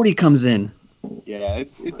fucking Kody comes in. Yeah,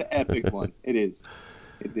 it's an epic one. It is.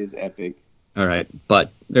 It is epic. All right,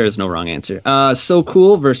 but there is no wrong answer. So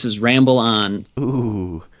Cool versus Ramble On.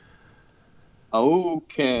 Ooh.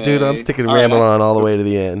 Okay. Dude, I'm sticking All Ramble right, On all the way to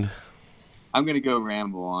the end. I'm gonna go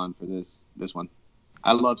Ramble On for this one.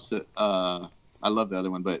 I love the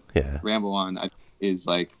other one, but Yeah. Ramble On is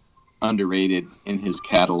like underrated in his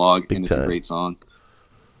catalog, Big and it's time. a great song.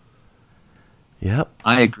 Yep.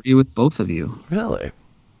 I agree with both of you. Really?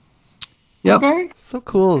 Yep. Okay. So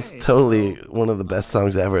Cool is totally one of the best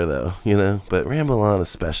songs ever, though, But Ramble On is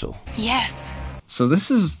special. Yes. So this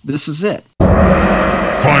is it.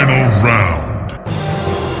 Final round.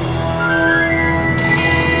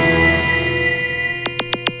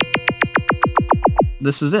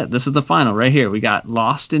 This is it. This is the final right here. We got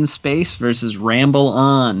Lost in Space versus Ramble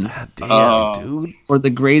On. God damn, dude. For the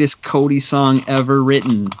greatest Kody song ever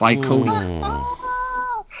written by Kody.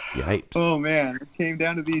 Yipes. Oh man, it came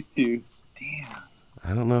down to these two. Damn.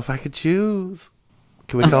 I don't know if I could choose.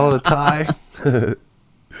 Can we call it a tie?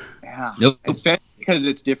 Yeah. Nope. Especially because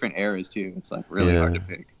it's different eras too. It's like really hard to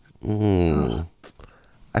pick.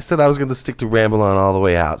 I said I was going to stick to Ramble On all the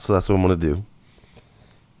way out, so that's what I'm going to do.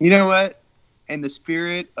 You know what? In the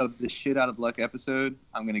spirit of the shit out of luck episode,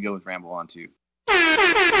 I'm going to go with Ramble On too.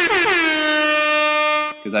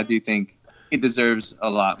 Because I do think it deserves a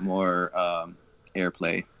lot more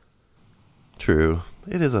airplay. True.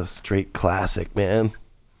 It is a straight classic, man.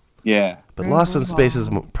 Yeah. But Lost in Space is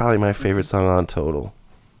probably my favorite song on total.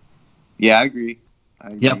 Yeah, I agree. I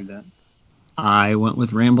agree Yep. with that. I went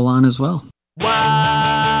with Ramble On as well.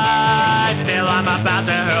 I feel I'm about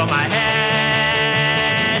to hurl my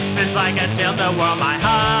head. Spins like a tilt-a-whirl, my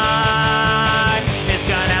heart is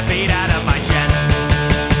gonna beat out of my chest.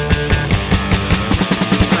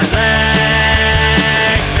 My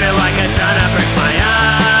legs feel like a ton of bricks, my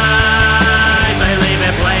eyes, I leave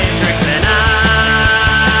it playing tricks, and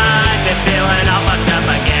I've been feeling all fucked up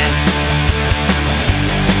again.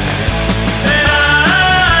 And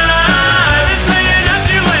I've been staying up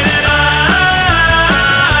too late, and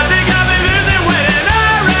I think I've been losing weight, and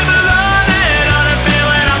I ramble on and I'm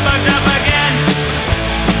feeling all fucked up again.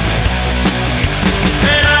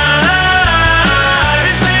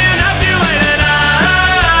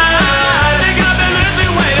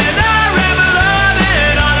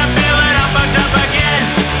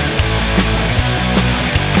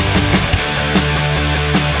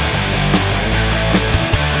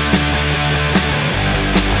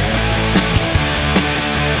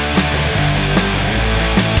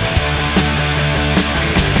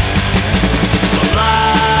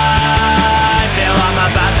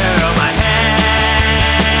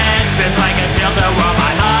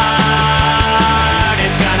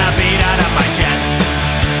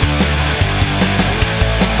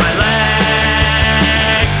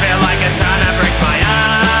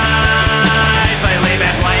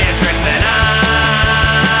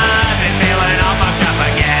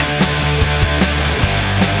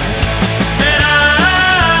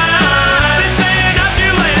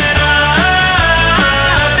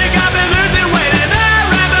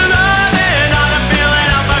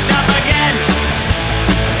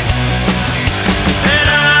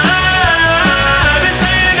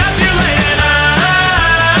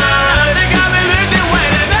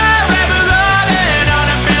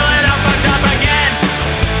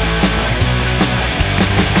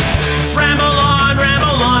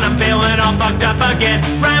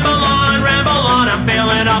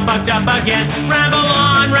 fucked up again. Ramble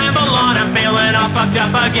on, I'm feeling all fucked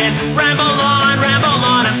up again. Ramble on,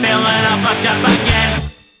 I'm feeling all fucked up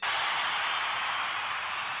again.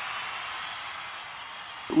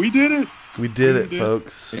 We did it. We did it,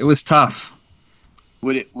 folks. It was tough.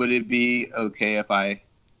 Would it be okay if I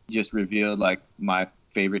just revealed like my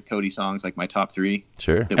favorite Kody songs, like my top 3?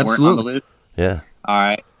 Sure. That weren't on the list? Yeah. All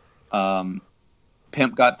right.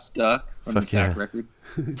 Pimp Got Stuck from the Sack record.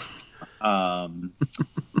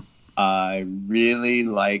 I really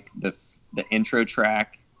like the intro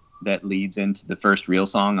track that leads into the first real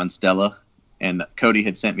song on Stella. And Kody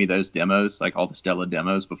had sent me those demos, like all the Stella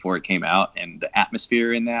demos before it came out. And the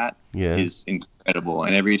atmosphere in that is incredible.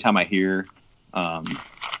 And every time I hear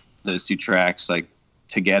those two tracks like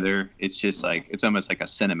together, it's just like, it's almost like a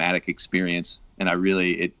cinematic experience. And I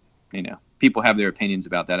really, people have their opinions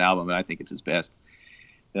about that album, but I think it's his best.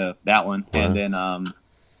 That one. Uh-huh. And then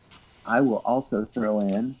I will also throw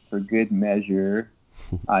in, for good measure,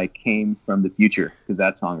 I Came From the Future, because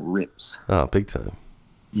that song rips. Oh, big time.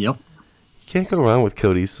 Yep. You can't go wrong with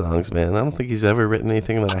Kody's songs, man. I don't think he's ever written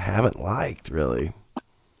anything that I haven't liked, really.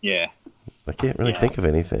 Yeah. I can't really think of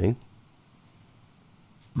anything.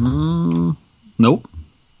 Nope.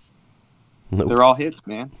 They're all hits,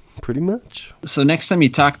 man. Pretty much. So next time you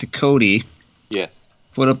talk to Kody, yes,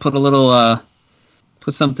 put a little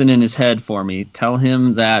put something in his head for me. Tell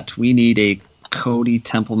him that we need a Kody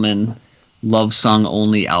Templeman love song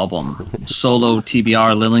only album. Solo,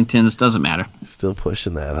 TBR, Lillingtons, doesn't matter. Still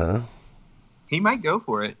pushing that, huh? He might go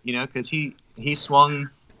for it, because he swung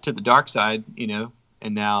to the dark side,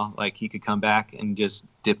 and now like he could come back and just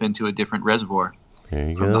dip into a different reservoir. There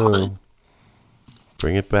you go.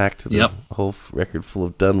 Bring it back to the whole record full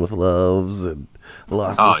of Done With Loves and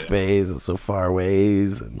Lost in Space and So Far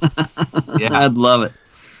Ways. And I'd love it.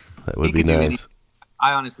 That would be nice.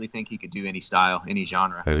 I honestly think he could do any style, any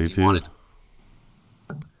genre. I do too.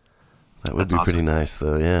 That would be awesome. Pretty nice,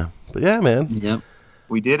 though, yeah. But yeah, man. Yep.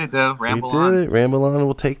 We did it, though. Ramble on. We did it. Ramble on and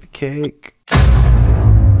we'll take the cake.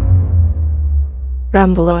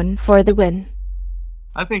 Ramble on for the win.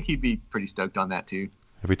 I think he'd be pretty stoked on that, too.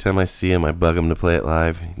 Every time I see him, I bug him to play it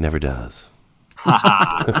live. He never does. That's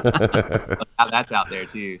out there,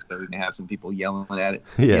 too. So we can have some people yelling at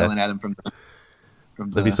him from the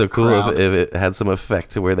That'd be so cool if it had some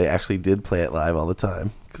effect to where they actually did play it live all the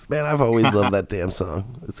time. Because, man, I've always loved that damn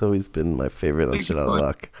song. It's always been my favorite on Shit Out of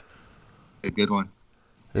Luck. A good one.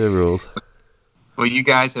 It rules. Well, you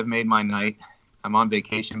guys have made my night. I'm on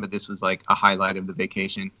vacation, but this was like a highlight of the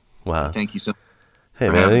vacation. Wow. So thank you so much. Hey,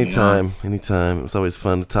 man, anytime. It was always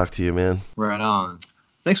fun to talk to you, man. Right on.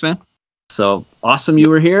 Thanks, man. So awesome you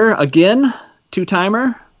were here again,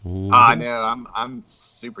 2-timer. I know. I'm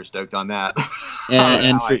super stoked on that.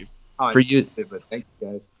 And for you, but thank you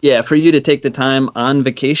guys. Yeah, for you to take the time on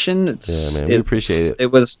vacation, we appreciate it.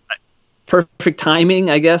 It was perfect timing,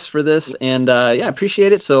 I guess, for this, and I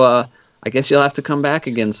appreciate it. So I guess you'll have to come back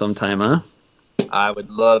again sometime, huh? I would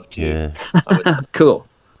love to. Yeah. Cool.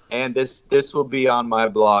 And this will be on my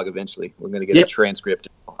blog eventually. We're going to get a transcript.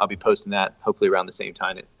 I'll be posting that hopefully around the same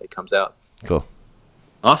time it comes out. Cool.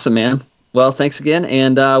 Awesome, man. Well, thanks again,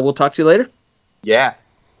 and we'll talk to you later. Yeah.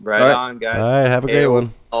 Right on, guys. All right, have a great one.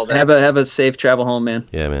 Have a safe travel home, man.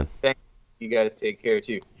 Yeah, man. Thank you guys. Take care,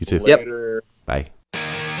 too. You too. Later. Bye.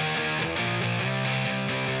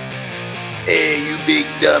 Hey, you big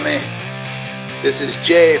dummy. This is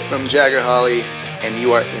Jay from Jagger Holly, and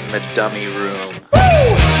you are in the dummy room.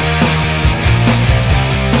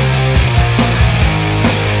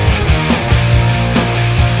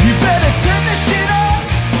 You better turn this shit up.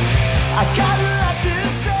 I got a lot to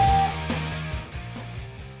say.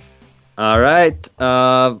 All right.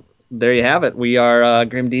 There you have it. We are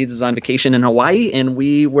Grim Deeds is on vacation in Hawaii, and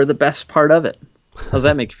we were the best part of it. How's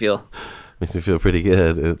that make you feel? Makes me feel pretty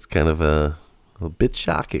good. It's kind of a bit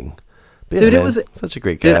shocking. But Dude, man, it was such a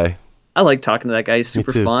great guy. Dude, I like talking to that guy. He's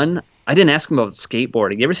super fun. I didn't ask him about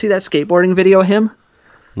skateboarding. You ever see that skateboarding video of him?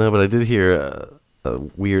 No, but I did hear a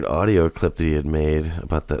weird audio clip that he had made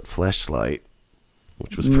about that fleshlight,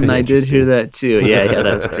 which was pretty I did interesting. hear that too. Yeah,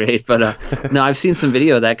 that's great. But no, I've seen some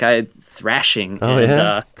video of that guy thrashing. Oh, and,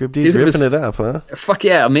 yeah? Grip D's ripping it up, huh? Fuck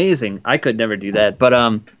yeah, amazing. I could never do that.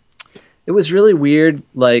 But it was really weird,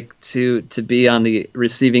 like, to be on the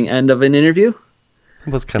receiving end of an interview.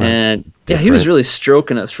 It was kind of he was really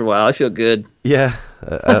stroking us for a while. I feel good. Yeah.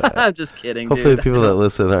 I'm just kidding, hopefully dude. the people that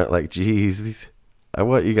listen aren't like, geez, I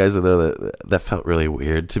want you guys to know that felt really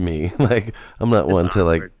weird to me. Like, I'm not one to,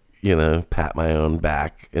 like, pat my own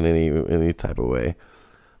back in any type of way.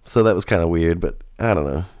 So that was kind of weird, but I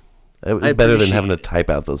don't know. It was better than having to type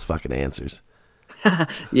out those fucking answers.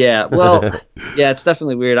 Yeah, well, yeah, it's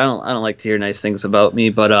definitely weird. I don't like to hear nice things about me,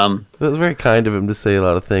 but It was very kind of him to say a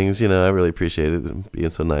lot of things, I really appreciated him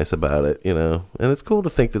being so nice about it, And it's cool to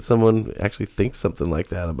think that someone actually thinks something like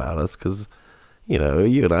that about us, because, you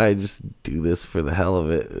and I just do this for the hell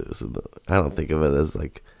of it. I don't think of it as,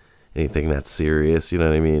 like, anything that serious, you know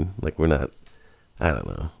what I mean? Like, we're not, I don't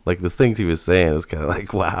know. Like, the things he was saying was kind of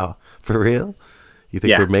like, wow, for real? You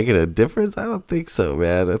think we're making a difference? I don't think so,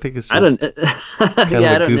 man. I think it's just kind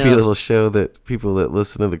of a goofy little show that people that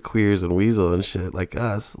listen to the Queers and Weasel and shit like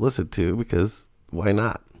us listen to, because why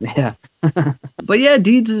not? Yeah. But yeah,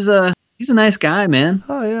 Deeds is he's a nice guy, man.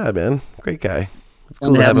 Oh yeah, man. Great guy. It's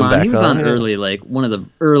cool to have him back. He was on early, like one of the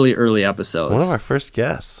early episodes. One of our first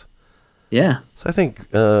guests. Yeah. So I think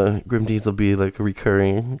Grim Deeds will be like a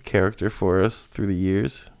recurring character for us through the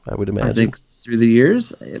years, I would imagine. I think through the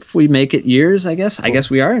years, if we make it years, I guess. I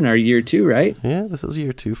guess we are in our year 2, right? Yeah, this is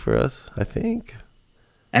year 2 for us, I think.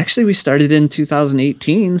 Actually, we started in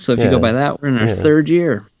 2018, so if you go by that, we're in our 3rd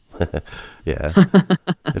year. Yeah.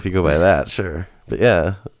 If you go by that, sure. But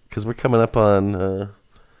yeah, because we're coming up on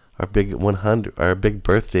our big 100. Our big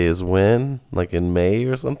birthday is when? Like in May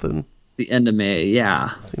or something? The end of May,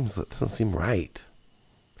 yeah. It doesn't seem right.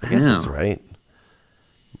 I guess it's right.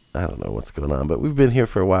 I don't know what's going on, but we've been here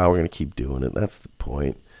for a while. We're going to keep doing it. That's the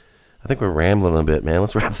point. I think we're rambling a bit, man.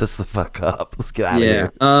 Let's wrap this the fuck up. Let's get out of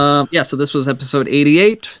here. Yeah, so this was episode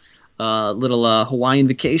 88. Little Hawaiian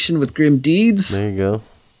vacation with Grim Deeds. There you go.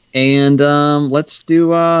 And let's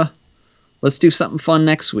do something fun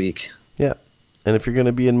next week. Yeah. And if you're going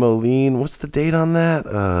to be in Moline, what's the date on that?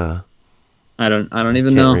 I don't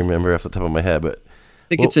even know. Can't remember off the top of my head, but I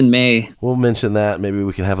think it's in May. We'll mention that. Maybe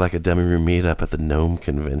we can have like a dummy room meetup at the Gnome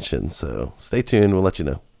Convention. So stay tuned. We'll let you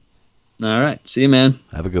know. All right. See you, man.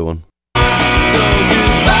 Have a good one. So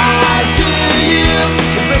goodbye to you.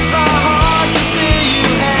 It breaks my heart to see you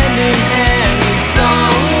hand in hand with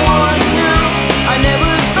someone new. I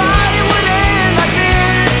never thought it would end like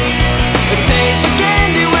this. A taste of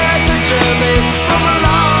candy where I touch your lips from a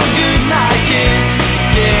long goodnight kiss.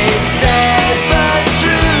 Yeah, it's sad but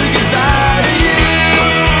true. Goodbye to you.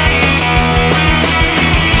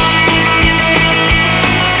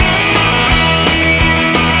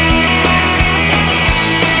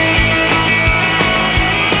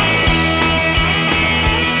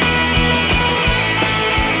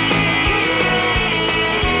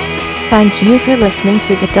 Thank you for listening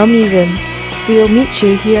to The Dummy Room. We'll meet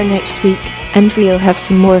you here next week, and we'll have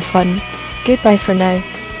some more fun. Goodbye for now.